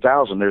 or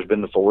 2000, there's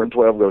been the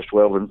 4-12 goes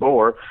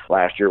 12-4.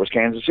 Last year was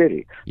Kansas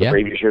City. The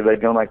previous year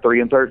they'd gone like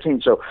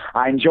 3-13. So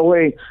I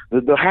enjoy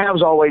the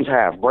haves always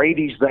have.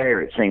 Brady's there.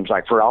 It seems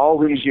like for all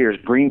these years,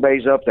 Green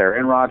Bay's up there.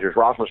 Aaron Rodgers,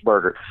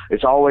 Roethlisberger.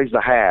 It's always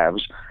the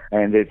haves,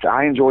 and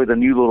I enjoy the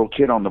new little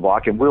kid on the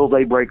block. And will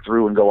they break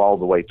through and go all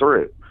the way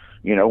through?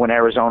 When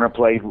Arizona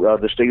played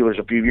the Steelers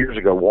a few years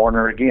ago,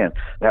 Warner again,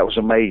 that was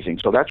amazing.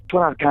 So that's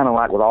what I kind of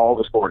like with all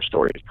the sports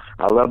stories.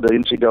 I love the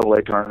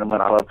NCAA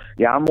tournament.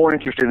 I'm more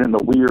interested in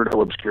the weird,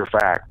 obscure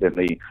fact than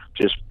the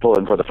just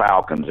pulling for the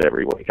Falcons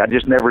every week. I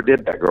just never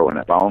did that growing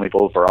up. I only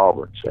pulled for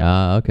Auburn. So.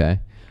 Okay.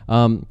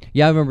 I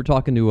remember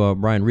talking to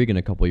Brian Regan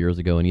a couple of years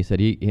ago, and he said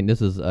and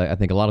this is, I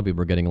think a lot of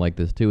people are getting like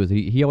this too, is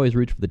he always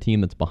roots for the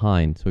team that's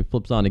behind. So he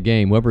flips on a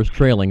game, whoever's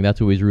trailing, that's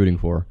who he's rooting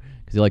for.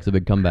 He likes a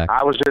big comeback.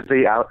 I was at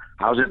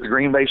the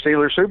Green Bay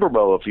Steelers Super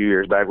Bowl a few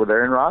years back with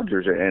Aaron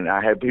Rodgers, and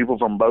I had people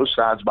from both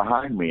sides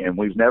behind me, and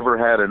we've never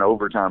had an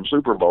overtime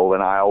Super Bowl,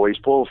 and I always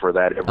pull for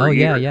that every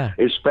year. Yeah.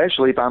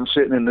 Especially if I'm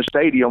sitting in the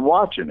stadium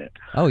watching it.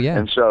 Oh yeah.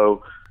 And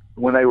so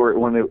when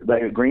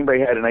Green Bay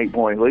had an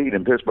 8-point lead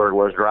and Pittsburgh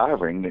was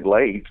driving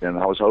late, and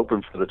I was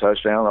hoping for the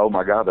touchdown. Oh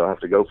my God, they'll have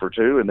to go for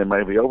 2 and then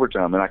maybe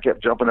overtime. And I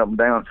kept jumping up and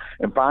down,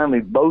 and finally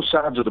both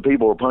sides of the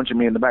people were punching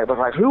me in the back. They're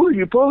like, "Who are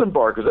you pulling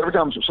for?" Because every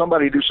time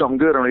somebody do something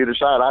good on either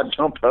side, I'd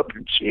jump up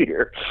and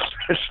cheer.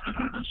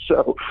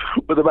 So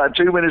with about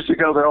 2 minutes to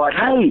go, they're like,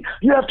 "Hey,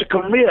 you have to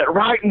commit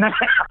right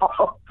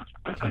now."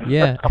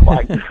 Yeah. I'm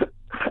like,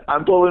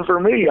 I'm pulling for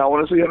me. I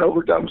want to see an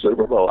overtime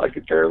Super Bowl. I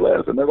could care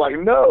less. And they're like,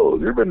 "No,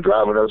 you've been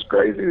driving us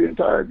crazy the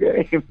entire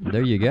game."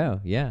 There you go.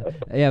 Yeah.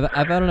 Yeah. If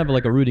I don't have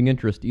like a rooting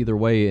interest either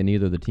way in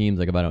either of the teams,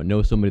 like if I don't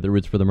know somebody that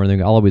roots for them or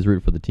anything, I'll always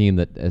root for the team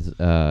that has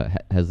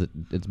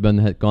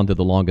gone through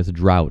the longest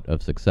drought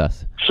of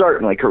success.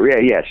 Certainly. Yeah.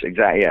 Yes.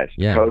 Exactly. Yes.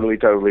 Yeah. Totally.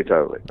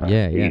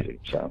 Yeah. Easy.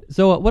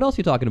 So what else are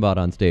you talking about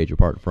on stage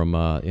apart from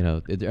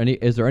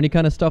is there any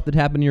kind of stuff that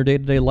happened in your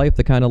day-to-day life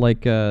that kind of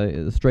like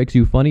strikes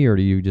you funny, or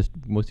do you just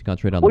mostly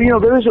concentrate on? Well,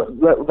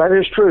 that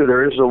is true.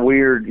 There is a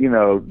weird,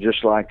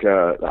 just like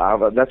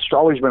that's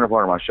always been a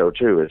part of my show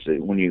too. Is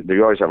that when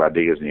you always have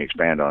ideas and you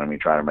expand on them, you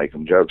try to make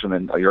them jokes, and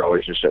then you're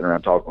always just sitting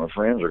around talking with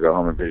friends or go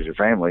home and visit your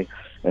family,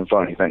 and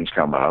funny things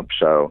come up.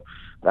 So.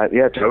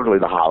 Totally.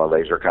 The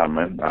holidays are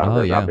coming.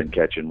 I've been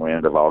catching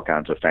wind of all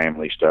kinds of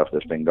family stuff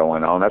that's been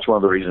going on. That's one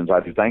of the reasons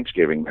I do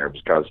Thanksgiving there,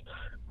 because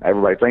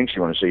everybody thinks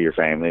you want to see your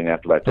family, and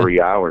after about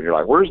 3 hours, you're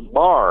like, "Where's the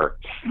bar?"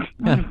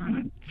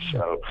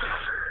 So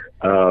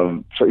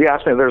I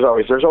think there's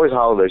always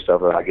holiday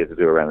stuff that I get to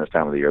do around this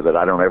time of the year that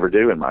I don't ever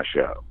do in my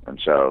show, and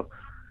so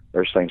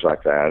there's things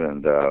like that.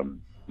 And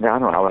I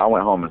don't know. I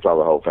went home and saw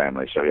the whole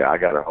family, so I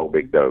got a whole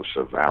big dose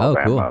of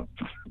Alabama.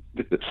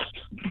 Cool.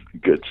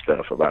 Good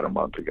stuff about a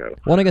month ago.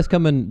 Well, I guess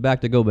coming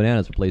back to Go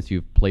Bananas, a place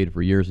you've played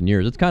for years and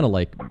years, it's kind of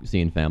like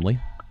seeing family.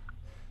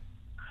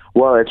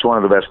 Well, it's one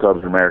of the best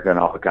clubs in America, and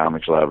all the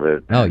comics love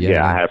it. Oh,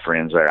 yeah. I have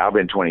friends there. I've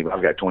got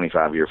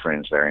 25-year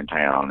friends there in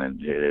town,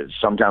 and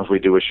sometimes we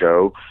do a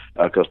show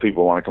because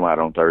people want to come out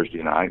on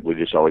Thursday night. We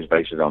just always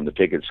base it on the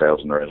ticket sales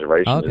and the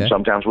reservations. Okay. And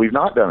sometimes we've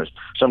not done it.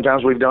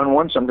 Sometimes we've done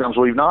one. Sometimes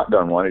we've not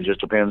done one. It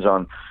just depends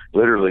on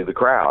literally the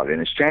crowd, and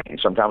it's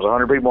changed. Sometimes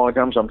 100 people want to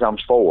come.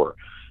 Sometimes 4.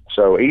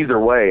 So either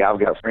way,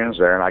 I've got friends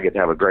there, and I get to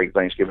have a great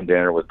Thanksgiving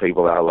dinner with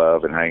people that I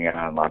love and hang out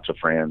and lots of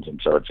friends.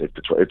 And so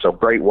it's a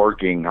great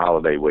working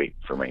holiday week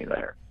for me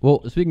there.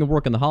 Well, speaking of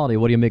working the holiday,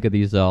 what do you make of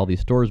these all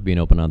these stores being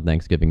open on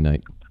Thanksgiving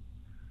night?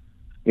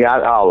 Yeah,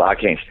 I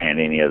can't stand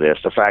any of this.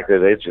 The fact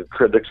that it's,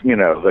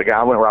 the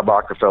guy went to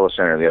Rockefeller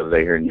Center the other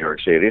day here in New York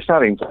City. It's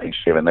not even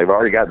Thanksgiving. They've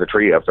already got the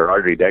tree up. They're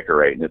already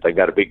decorating it. They've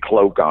got a big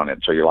cloak on it,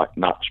 so you're like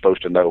not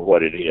supposed to know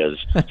what it is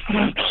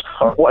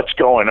or what's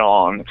going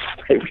on.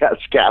 They've got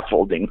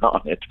scaffolding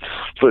on it.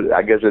 But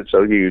I guess it's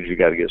so huge you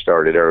got to get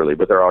started early.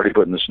 But they're already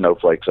putting the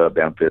snowflakes up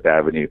down Fifth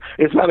Avenue.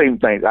 It's not even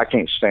I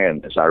can't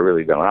stand this. I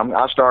really don't.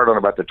 I start on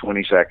about the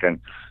 22nd,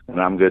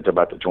 and I'm good to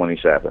about the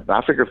 27th.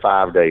 I figure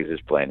 5 days is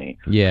plenty.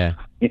 Yeah.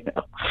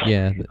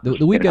 Yeah,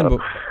 the weekend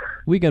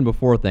weekend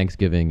before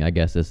Thanksgiving, I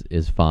guess,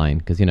 is fine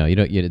because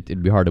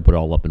it'd be hard to put it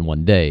all up in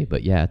one day.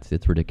 But yeah,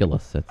 it's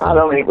ridiculous. I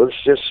don't think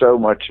it's just so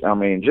much. I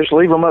mean, just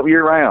leave them up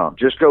year round.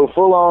 Just go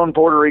full on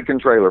Puerto Rican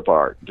trailer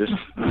park. Just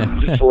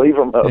leave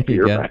them up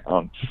year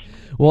round.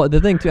 Well, the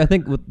thing too, I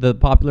think with the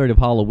popularity of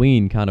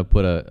Halloween, kind of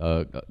put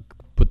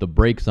the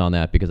brakes on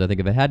that, because I think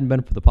if it hadn't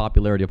been for the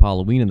popularity of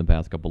Halloween in the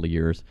past couple of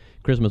years,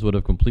 Christmas would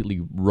have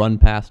completely run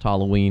past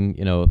Halloween,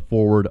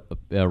 forward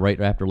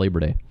right after Labor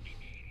Day.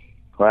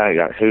 Well, I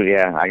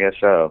guess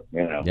so.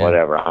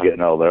 Whatever. I'm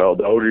getting older.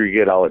 The older you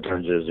get, all it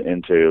turns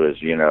into is,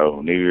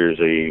 New Year's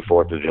Eve,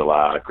 4th of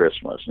July,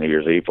 Christmas. New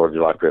Year's Eve, 4th of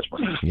July,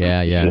 Christmas.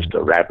 Yeah. It's just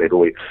a rapid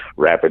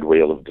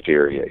wheel of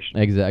deterioration.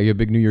 Exactly. Are you a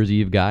big New Year's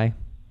Eve guy?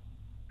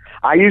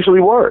 I usually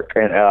work,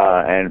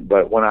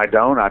 but when I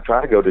don't, I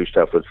try to go do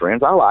stuff with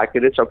friends. I like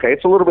it. It's okay.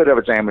 It's a little bit of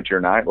its amateur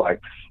night, like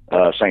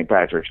St.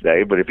 Patrick's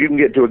Day. But if you can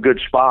get to a good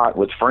spot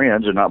with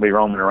friends and not be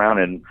roaming around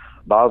and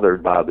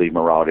bothered by the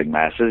marauding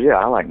masses,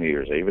 I like New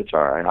Year's Eve. It's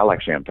all right. I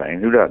like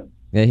champagne. Who doesn't?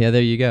 Yeah.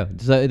 There you go.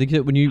 So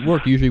when you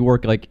work, you usually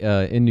work like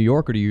in New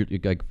York, or do you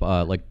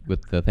like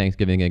with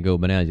Thanksgiving and go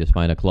bananas? Just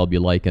find a club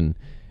you like and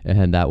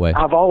that way.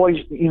 I've always,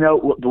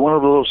 one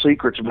of the little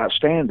secrets about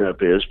stand-up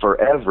is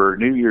forever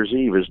New Year's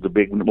Eve is the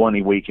big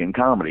money week in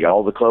comedy.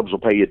 All the clubs will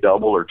pay you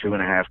double or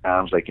 2.5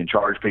 times. They can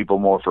charge people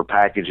more for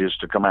packages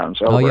to come out and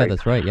celebrate. Oh, yeah,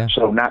 that's right, yeah.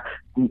 So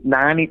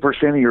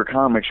 90% of your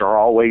comics are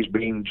always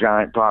being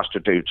giant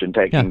prostitutes and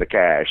taking the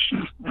cash.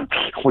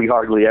 We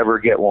hardly ever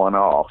get one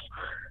off.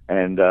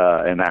 And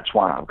that's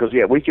why. Because,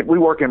 we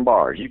work in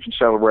bars. You can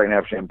celebrate and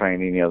have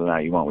champagne any other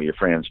night you want with your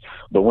friends.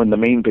 But when the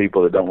mean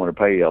people that don't want to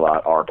pay you a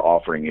lot are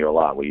offering you a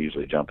lot, we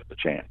usually jump at the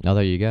chance. Oh,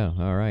 there you go.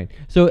 All right.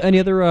 So any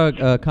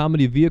other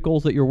comedy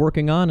vehicles that you're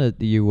working on?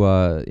 You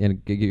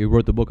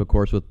wrote the book, of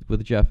course,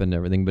 with Jeff and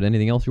everything, but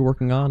anything else you're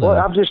working on? Well,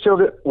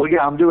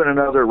 I'm doing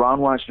another,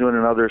 Ron White's doing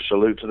another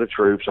Salute to the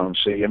Troops on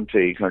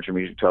CMT, Country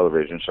Music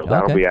Television. So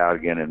that'll be out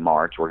again in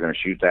March. We're going to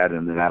shoot that,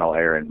 and then that'll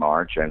air in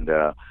March. And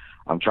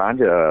I'm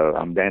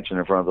dancing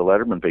in front of the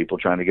Letterman people,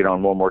 trying to get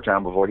on one more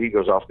time before he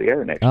goes off the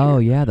air next year. Oh,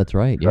 yeah, that's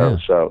right. Yeah.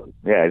 So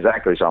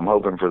exactly. So I'm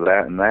hoping for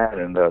that, and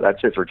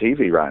that's it for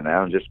TV right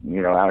now. And just,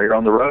 out here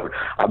on the road.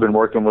 I've been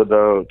working with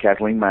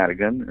Kathleen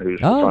Madigan,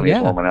 who's the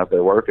funniest woman out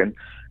there working,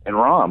 and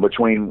Ron.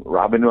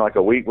 I've been doing like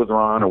a week with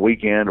Ron, a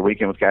weekend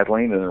with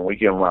Kathleen, and then a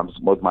weekend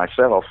with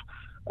myself.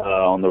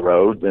 On the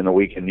road, and a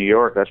week in New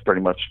York. That's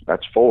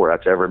 4.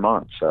 That's every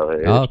month. So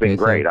it's been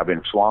great. I've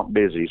been swamped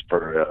busy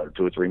for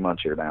 2 or 3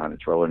 months here now, and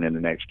it's rolling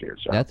into next year.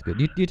 So that's good.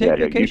 Do you take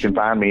vacation? You can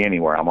find me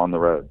anywhere. I'm on the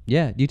road.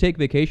 Yeah. Do you take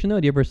vacation though?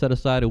 Do you ever set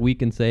aside a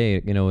week and say,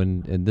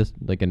 in this,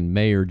 like in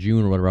May or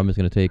June or whatever, I'm just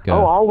going to take?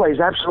 Always,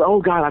 absolutely.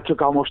 Oh God, I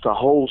took almost a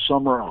whole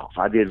summer off.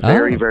 I did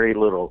very, very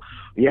little.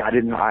 Yeah, I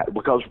didn't,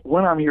 because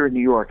when I'm here in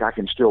New York, I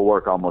can still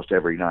work almost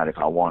every night if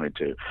I wanted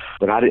to.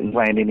 But I didn't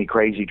plan any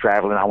crazy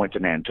traveling. I went to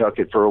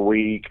Nantucket for a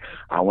week.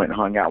 I went and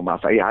hung out with my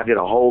family. I did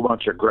a whole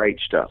bunch of great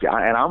stuff.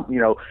 And I'm,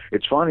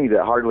 it's funny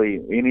that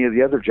hardly any of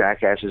the other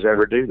jackasses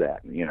ever do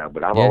that,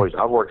 But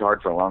I've worked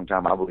hard for a long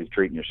time. I believe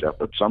treating yourself.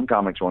 But some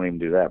comics won't even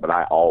do that, but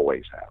I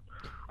always have.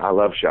 I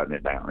love shutting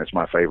it down. It's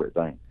my favorite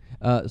thing.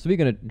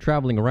 Speaking of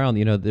traveling around,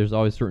 there's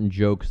always certain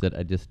jokes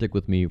that just stick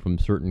with me from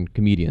certain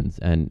comedians,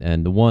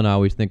 and the one I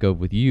always think of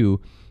with you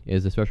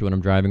is, especially when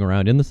I'm driving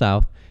around in the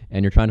South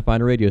and you're trying to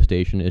find a radio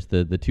station, is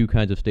the 2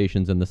 kinds of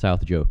stations in the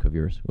South joke of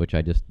yours, which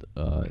I just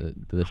to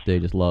this day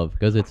just love,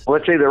 because it's. Well,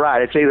 it's either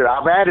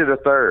I've added a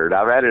third.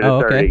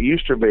 Okay. It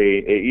used to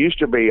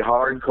be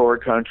hardcore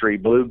country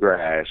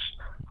bluegrass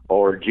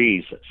or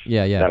Jesus.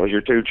 Yeah. That was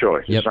your 2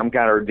 choices. Yep. Some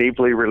kind of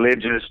deeply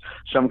religious,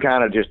 some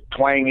kind of just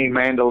twangy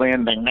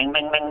mandolin, ding, ding,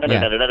 ding, ding, ding,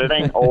 ding, ding,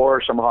 ding,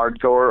 or some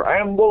hardcore,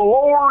 and the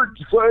Lord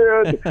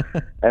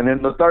said. And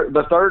then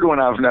the third one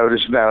I've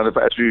noticed now in the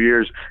past few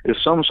years is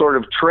some sort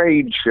of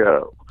trade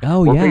show.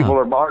 Oh, where yeah. people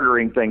are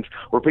bartering things,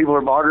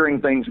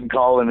 and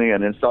calling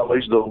in. And so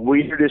it's the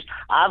weirdest.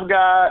 I've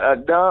got a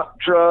dump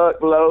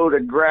truck load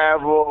of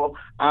gravel.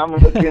 I'm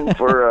looking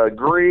for a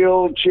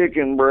grilled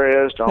chicken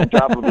breast on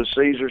top of a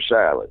Caesar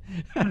salad.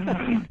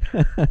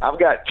 I've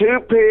got 2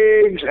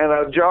 pigs and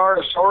a jar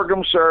of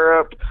sorghum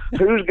syrup.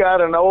 Who's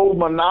got an old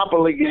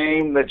Monopoly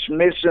game that's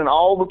missing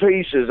all the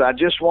pieces? I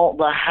just want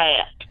the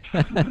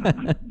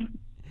hat.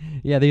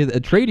 Yeah, a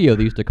Tradio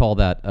they used to call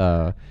that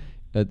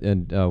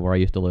where I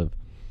used to live.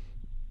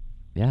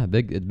 Yeah,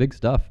 big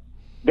stuff.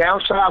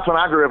 Down south, when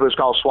I grew up, it was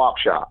called Swap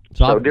Shop.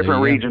 So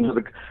different regions of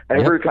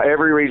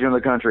every region of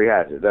the country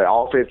has it.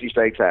 All 50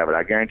 states have it.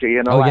 I guarantee you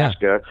in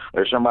Alaska,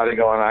 there's somebody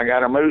going, I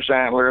got a moose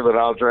antler that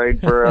I'll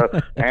trade for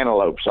a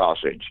antelope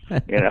sausage.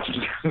 You know.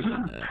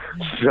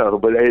 So,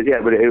 but in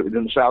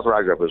the south where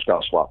I grew up, it was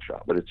called Swap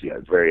Shop. But it's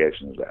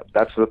variations of that.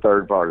 That's the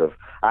third part of.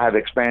 I have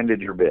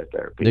expanded your bit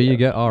there. Peter. There you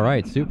go. All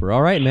right, super.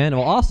 All right, man.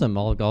 Well, awesome.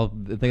 I'll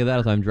think of that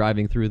as I'm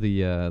driving through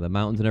the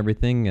mountains and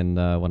everything, and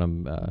when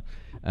I'm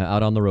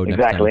out on the road.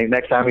 Exactly.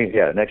 Next time you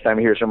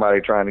hear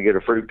somebody trying to get a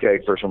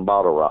fruitcake for some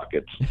bottle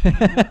rockets,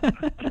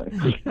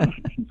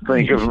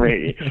 think of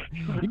me.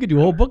 You could do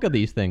a whole book of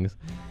these things.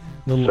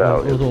 Little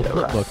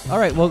flip books. All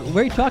right. Well,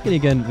 great talking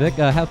again, Vic.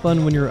 Have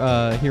fun when you're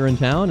here in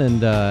town,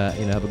 and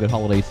have a good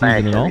holiday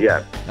season and all.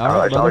 Yeah. All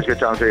right. It's always good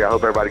talking to you. I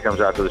hope everybody comes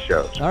out to the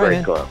show. It's a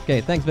great club.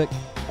 Okay. Thanks, Vic.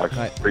 All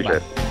right. Appreciate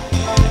it.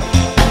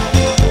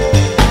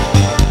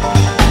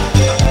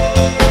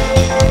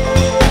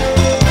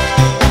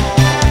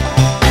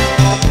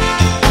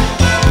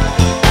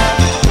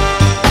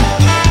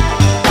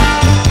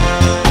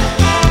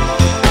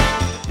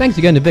 Thanks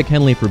again to Vic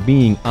Henley for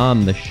being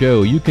on the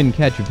show. You can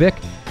catch Vic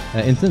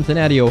in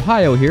Cincinnati,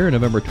 Ohio here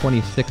November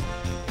 26th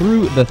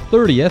through the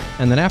 30th.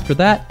 And then after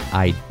that,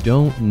 I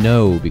don't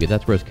know because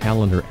that's where his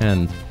calendar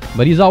ends.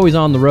 But he's always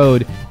on the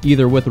road,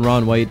 either with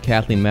Ron White,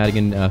 Kathleen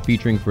Madigan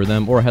featuring for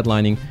them, or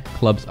headlining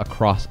clubs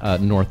across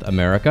North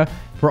America.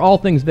 For all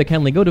things Vic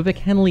Henley, go to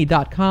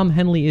vichenley.com.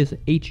 Henley is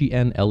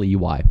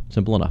Henley.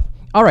 Simple enough.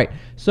 All right,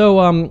 so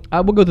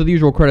we'll go through the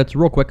usual credits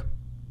real quick.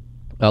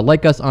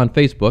 Like us on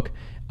Facebook.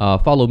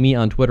 Follow me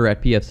on Twitter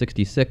at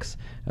PF66.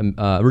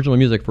 Original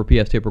music for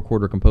PF's Tape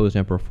Recorder composed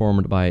and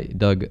performed by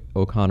Doug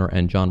O'Connor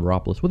and John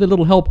Veropoulos with a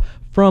little help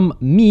from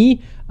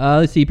me.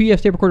 Let's see,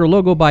 PF's Tape Recorder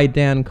logo by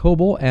Dan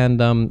Coble. And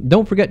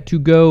don't forget to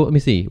go, let me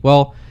see.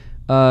 Well,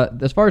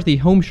 as far as the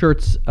Home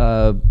Shirts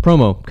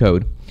promo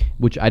code,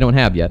 which I don't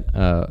have yet,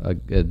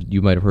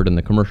 you might have heard in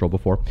the commercial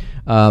before.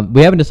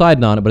 We haven't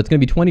decided on it, but it's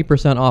going to be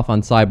 20% off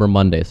on Cyber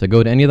Monday. So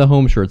go to any of the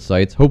Home Shirt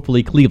sites,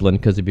 hopefully Cleveland,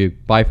 because if you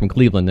buy from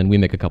Cleveland, then we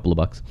make a couple of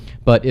bucks.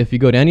 But if you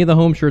go to any of the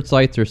Home Shirt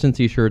sites or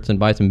Cincy shirts and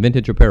buy some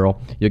vintage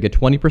apparel, you'll get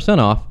 20%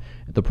 off.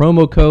 The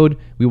promo code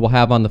we will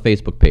have on the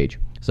Facebook page.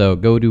 So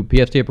go to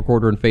PF's Tape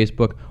Recorder on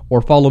Facebook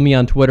or follow me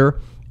on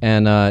Twitter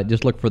and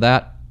just look for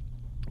that.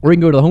 Or you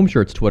can go to the Home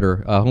Shirts Twitter,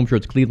 Home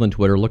Shirts Cleveland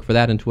Twitter. Look for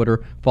that in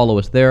Twitter. Follow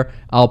us there.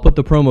 I'll put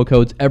the promo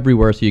codes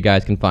everywhere so you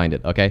guys can find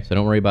it, okay? So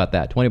don't worry about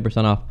that.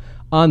 20% off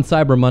on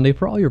Cyber Monday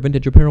for all your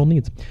vintage apparel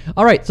needs.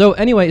 All right, so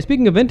anyway,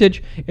 speaking of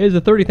vintage, it is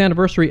the 30th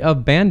anniversary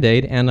of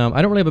Band-Aid, and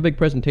I don't really have a big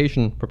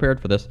presentation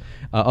prepared for this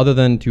other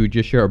than to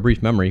just share a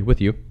brief memory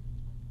with you.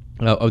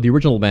 Of the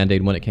original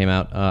Band-Aid when it came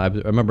out. I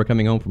remember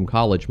coming home from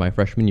college my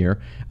freshman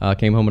year,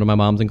 came home to my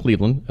mom's in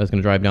Cleveland. I was going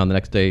to drive down the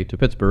next day to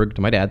Pittsburgh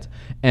to my dad's.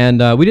 And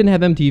we didn't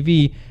have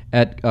MTV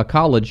at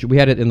college. We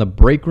had it in the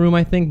break room,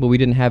 I think, but we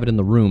didn't have it in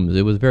the rooms.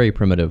 It was very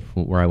primitive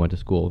where I went to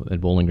school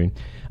at Bowling Green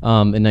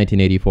in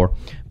 1984.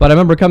 But I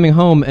remember coming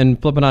home and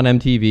flipping on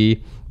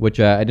MTV, which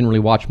I didn't really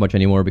watch much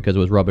anymore because it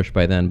was rubbish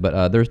by then.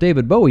 But there's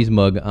David Bowie's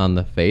mug on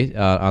the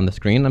on the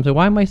screen. And I'm saying,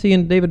 why am I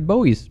seeing David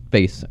Bowie's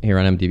face here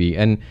on MTV?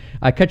 And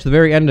I catch the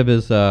very end of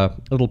his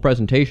little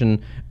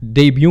presentation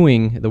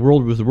debuting the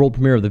world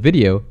premiere of the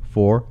video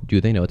for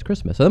Do They Know It's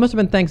Christmas? So that must have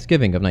been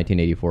Thanksgiving of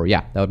 1984.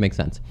 Yeah, that would make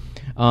sense.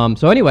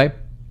 So anyway,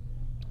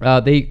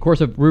 they, of course,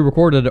 have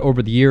re-recorded it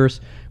over the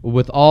years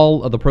with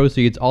all of the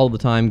proceeds all the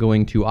time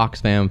going to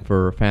Oxfam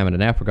for famine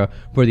in Africa.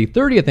 For the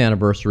 30th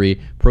anniversary,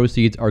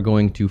 proceeds are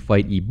going to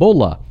fight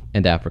Ebola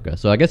in Africa.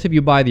 So I guess if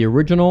you buy the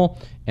original,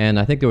 and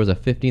I think there was a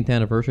 15th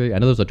anniversary, I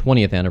know there's a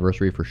 20th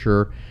anniversary for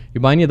sure. If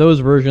you buy any of those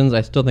versions,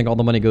 I still think all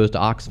the money goes to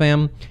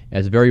Oxfam.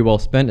 It's very well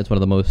spent. It's one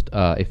of the most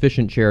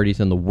efficient charities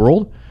in the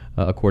world,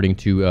 according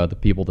to the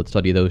people that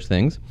study those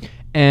things.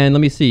 And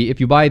let me see, if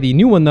you buy the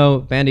new one though,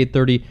 Band-Aid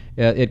 30,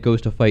 it goes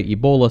to fight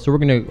Ebola. So we're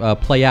going to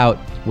play out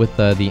with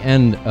the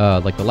end,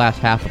 like the last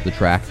half of the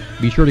track.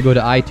 Be sure to go to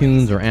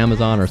iTunes or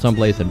Amazon or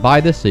someplace and buy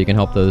this so you can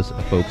help those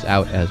folks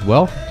out as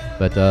well.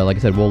 But like I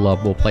said,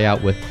 we'll play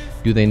out with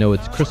Do They Know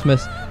It's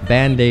Christmas,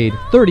 Band-Aid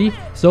 30.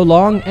 So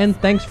long, and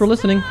thanks for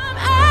listening.